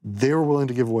Jesus? They were willing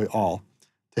to give away all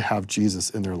to have Jesus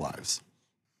in their lives.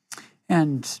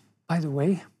 And by the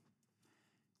way,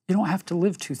 you don't have to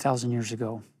live 2,000 years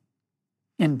ago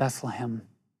in Bethlehem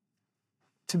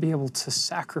to be able to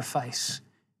sacrifice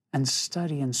and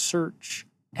study and search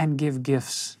and give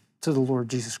gifts to the Lord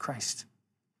Jesus Christ.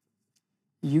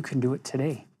 You can do it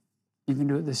today. You can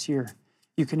do it this year.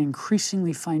 You can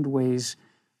increasingly find ways,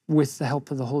 with the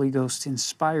help of the Holy Ghost, to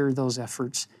inspire those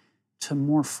efforts to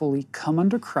more fully come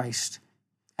unto Christ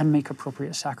and make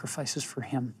appropriate sacrifices for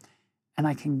Him. And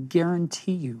I can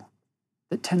guarantee you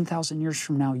that 10,000 years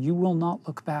from now, you will not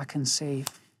look back and say,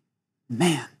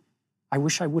 man, I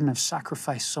wish I wouldn't have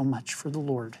sacrificed so much for the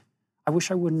Lord. I wish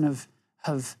I wouldn't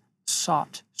have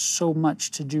sought so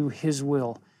much to do His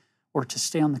will, or to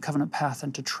stay on the covenant path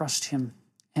and to trust Him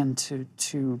and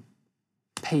to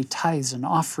pay tithes and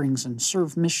offerings and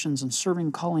serve missions and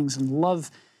serving callings and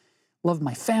love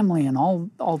my family and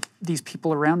all these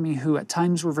people around me who at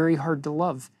times were very hard to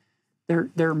love.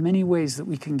 There are many ways that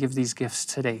we can give these gifts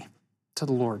today to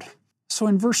the Lord. So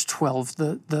in verse 12,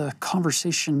 the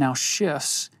conversation now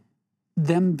shifts.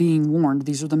 Them being warned,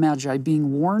 these are the Magi,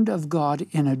 being warned of God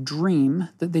in a dream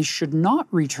that they should not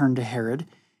return to Herod,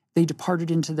 they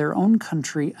departed into their own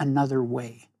country another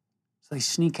way. So they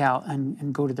sneak out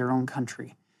and go to their own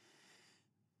country.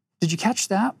 Did you catch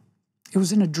that? It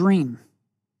was in a dream.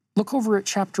 Look over at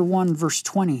chapter 1, verse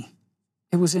 20.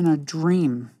 It was in a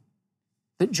dream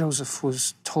that Joseph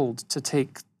was told to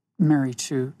take Mary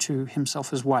to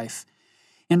himself as wife.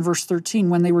 In verse 13,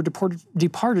 when they were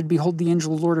departed, behold, the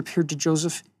angel of the Lord appeared to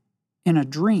Joseph in a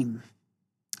dream,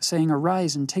 saying,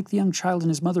 arise and take the young child and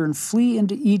his mother and flee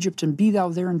into Egypt, and be thou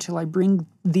there until I bring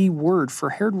thee word,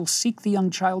 for Herod will seek the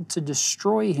young child to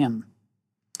destroy him.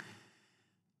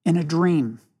 In a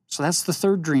dream. So that's the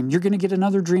third dream. You're going to get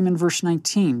another dream in verse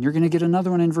 19. You're going to get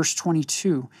another one in verse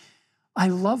 22. I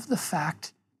love the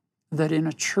fact that in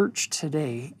our church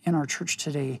today,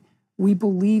 we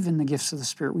believe in the gifts of the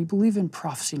Spirit. We believe in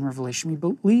prophecy and revelation. We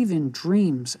believe in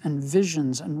dreams and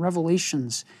visions and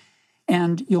revelations.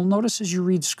 And you'll notice as you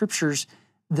read scriptures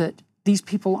that these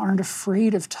people aren't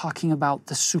afraid of talking about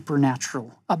the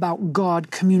supernatural, about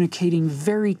God communicating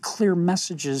very clear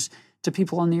messages to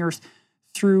people on the earth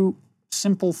through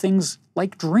simple things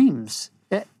like dreams.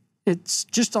 It's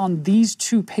just on these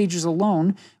 2 pages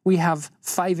alone, we have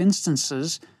 5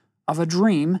 instances of a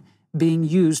dream being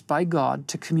used by God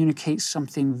to communicate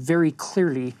something very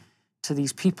clearly to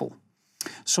these people.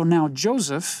 So now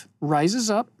Joseph rises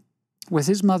up with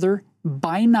his mother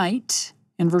by night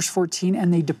in verse 14,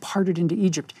 and they departed into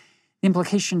Egypt. The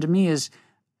implication to me is,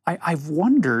 I've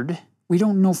wondered, we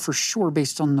don't know for sure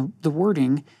based on the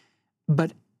wording,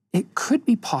 but it could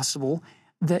be possible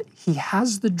that he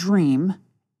has the dream,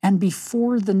 and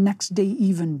before the next day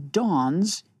even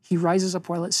dawns, he rises up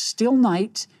while it's still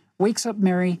night, wakes up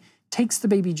Mary, takes the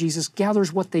baby Jesus,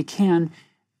 gathers what they can,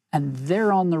 and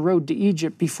they're on the road to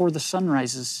Egypt before the sun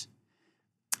rises.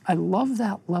 I love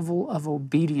that level of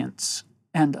obedience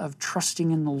and of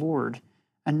trusting in the Lord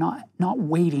and not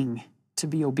waiting to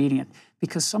be obedient,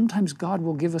 because sometimes God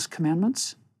will give us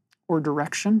commandments or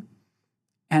direction,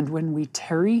 and when we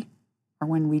tarry, or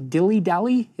when we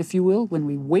dilly-dally, if you will, when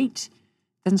we wait,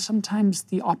 then sometimes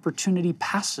the opportunity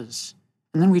passes.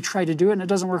 And then we try to do it and it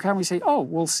doesn't work out, and we say, oh,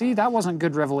 well, see, that wasn't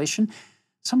good revelation.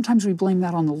 Sometimes we blame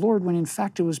that on the Lord, when in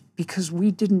fact it was because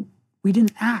we didn't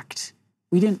act.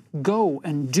 We didn't go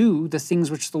and do the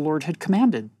things which the Lord had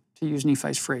commanded, to use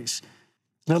Nephi's phrase.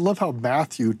 And I love how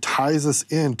Matthew ties us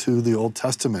into the Old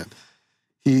Testament.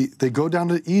 They go down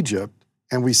to Egypt,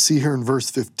 and we see here in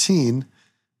verse 15,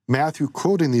 Matthew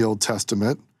quoting the Old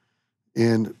Testament,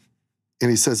 and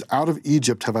he says, out of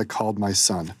Egypt have I called my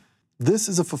son. This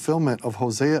is a fulfillment of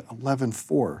Hosea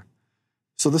 11:4.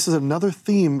 So this is another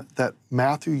theme that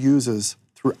Matthew uses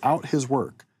throughout his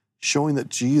work, showing that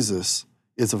Jesus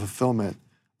is a fulfillment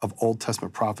of Old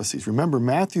Testament prophecies. Remember,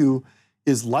 Matthew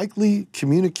is likely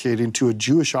communicating to a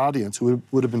Jewish audience who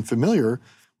would have been familiar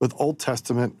with Old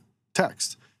Testament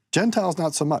text. Gentiles,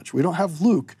 not so much. We don't have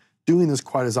Luke doing this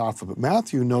quite as often, but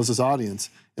Matthew knows his audience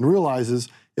and realizes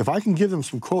if I can give them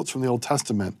some quotes from the Old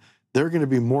Testament, they're going to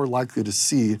be more likely to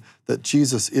see that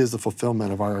Jesus is the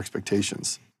fulfillment of our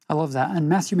expectations. I love that. And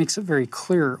Matthew makes it very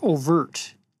clear,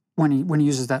 overt, when he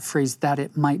uses that phrase, that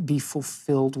it might be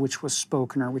fulfilled, which was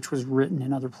spoken or which was written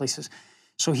in other places.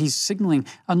 So he's signaling,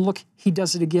 and look, he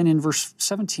does it again in verse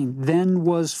 17, then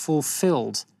was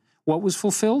fulfilled. What was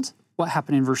fulfilled? What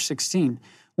happened in verse 16?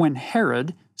 When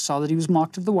Herod saw that he was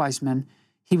mocked of the wise men,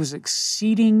 he was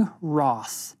exceeding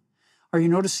wroth. Are you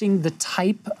noticing the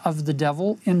type of the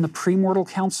devil in the premortal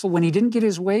council? When he didn't get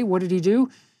his way, what did he do?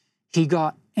 He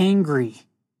got angry,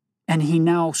 and he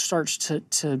now starts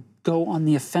to go on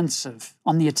the offensive,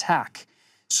 on the attack.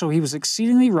 So he was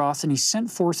exceedingly wroth, and he sent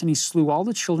forth and he slew all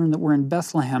the children that were in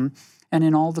Bethlehem and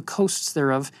in all the coasts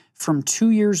thereof from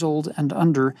 2 years old and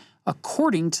under,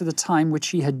 according to the time which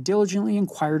he had diligently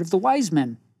inquired of the wise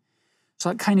men. So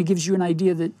that kind of gives you an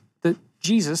idea that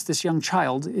Jesus, this young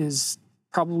child, is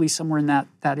probably somewhere in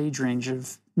that age range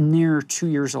of near 2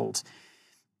 years old.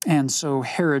 And so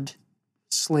Herod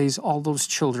slays all those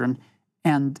children,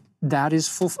 and that is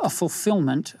a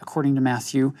fulfillment, according to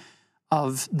Matthew,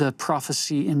 of the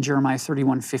prophecy in Jeremiah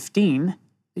 31:15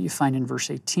 that you find in verse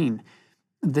 18.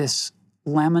 This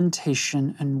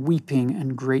lamentation and weeping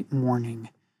and great mourning,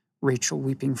 Rachel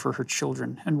weeping for her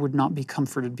children and would not be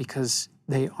comforted because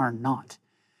they are not.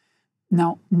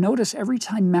 Now, notice every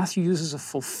time Matthew uses a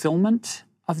fulfillment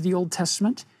of the Old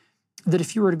Testament, that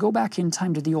if you were to go back in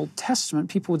time to the Old Testament,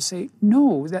 people would say,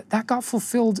 no, that got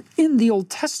fulfilled in the Old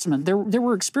Testament. There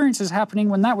were experiences happening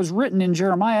when that was written in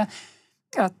Jeremiah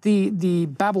at the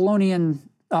Babylonian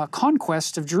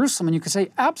conquest of Jerusalem. And you could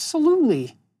say,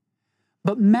 absolutely.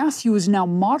 But Matthew is now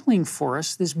modeling for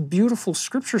us this beautiful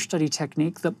scripture study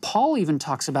technique that Paul even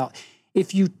talks about.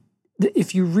 If you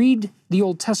read the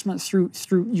Old Testament through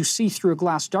you see through a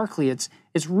glass darkly, it's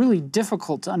really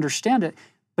difficult to understand it.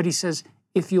 But he says,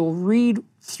 if you'll read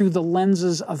through the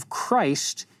lenses of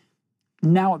Christ,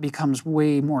 now it becomes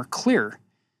way more clear.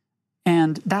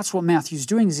 And that's what Matthew's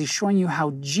doing, is he's showing you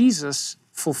how Jesus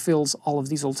fulfills all of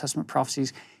these Old Testament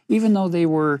prophecies, even though they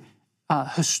were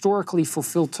historically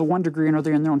fulfilled to one degree or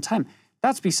another in their own time.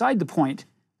 That's beside the point.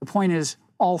 The point is,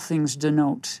 all things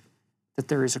denote that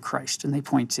there is a Christ, and they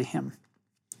point to him.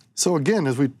 So again,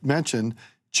 as we mentioned,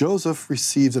 Joseph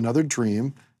receives another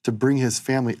dream to bring his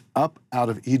family up out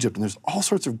of Egypt. And there's all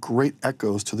sorts of great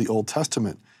echoes to the Old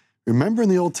Testament. Remember, in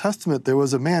the Old Testament, there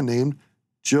was a man named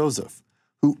Joseph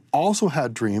who also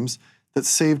had dreams that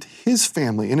saved his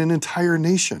family and an entire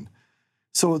nation.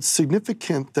 So it's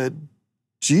significant that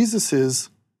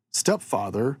Jesus's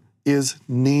stepfather is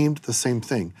named the same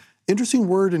thing. Interesting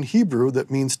word in Hebrew that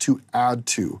means to add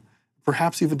to,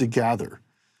 perhaps even to gather.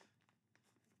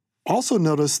 Also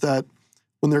notice that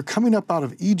when they're coming up out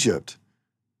of Egypt,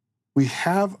 we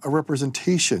have a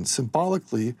representation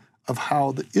symbolically of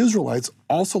how the Israelites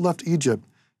also left Egypt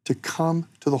to come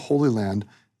to the Holy Land,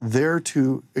 there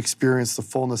to experience the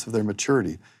fullness of their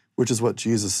maturity, which is what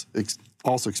Jesus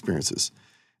also experiences.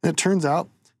 And it turns out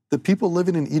that people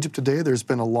living in Egypt today, there's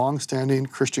been a long-standing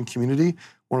Christian community.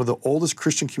 One of the oldest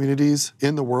Christian communities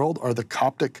in the world are the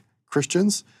Coptic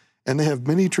Christians, and they have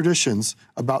many traditions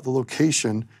about the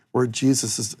location where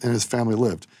Jesus and his family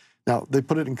lived. Now, they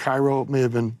put it in Cairo. It may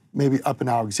have been maybe up in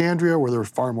Alexandria, where there were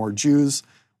far more Jews.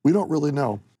 We don't really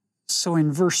know. So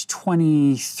in verse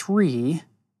 23,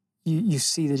 you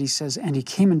see that he says, and he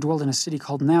came and dwelt in a city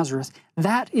called Nazareth,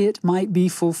 that it might be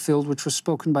fulfilled, which was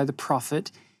spoken by the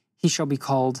prophet, he shall be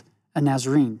called a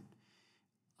Nazarene.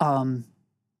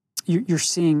 You're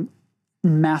seeing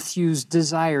Matthew's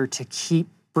desire to keep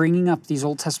bringing up these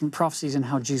Old Testament prophecies and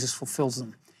how Jesus fulfills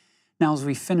them. Now, as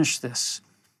we finish this,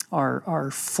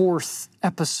 our fourth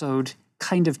episode,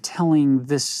 kind of telling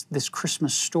this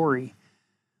Christmas story,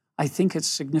 I think it's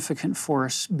significant for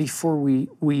us before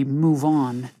we move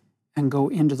on and go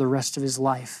into the rest of his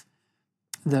life,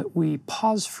 that we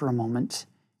pause for a moment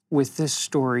with this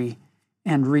story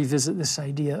and revisit this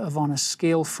idea of, on a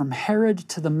scale from Herod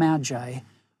to the Magi,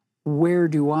 where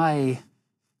do I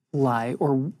lie,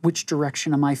 or which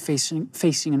direction am I facing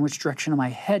and which direction am I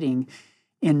heading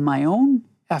in my own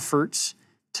efforts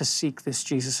to seek this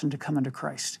Jesus and to come into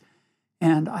Christ?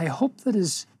 And I hope that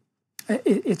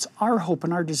it's our hope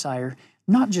and our desire,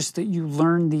 not just that you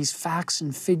learn these facts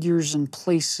and figures and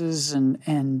places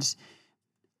and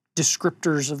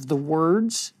descriptors of the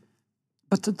words,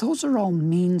 but that those are all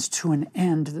means to an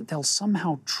end, that they'll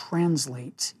somehow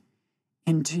translate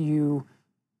into you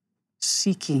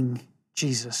seeking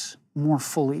Jesus more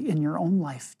fully in your own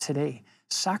life today,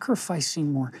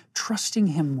 sacrificing more, trusting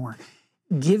him more,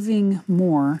 giving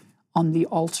more on the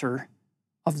altar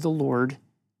of the Lord,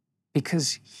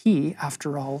 because he,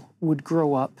 after all, would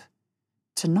grow up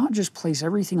to not just place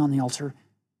everything on the altar,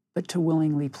 but to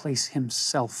willingly place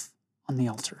himself on the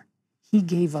altar. He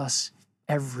gave us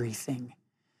everything.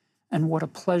 And what a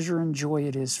pleasure and joy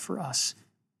it is for us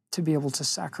to be able to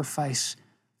sacrifice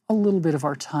a little bit of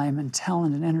our time and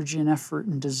talent and energy and effort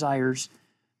and desires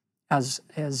as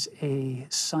a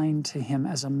sign to him,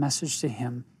 as a message to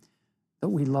him that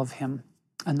we love him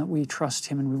and that we trust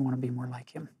him and we want to be more like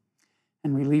him.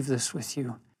 And we leave this with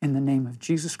you in the name of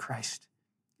Jesus Christ.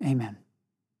 Amen.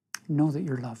 Know that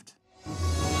you're loved.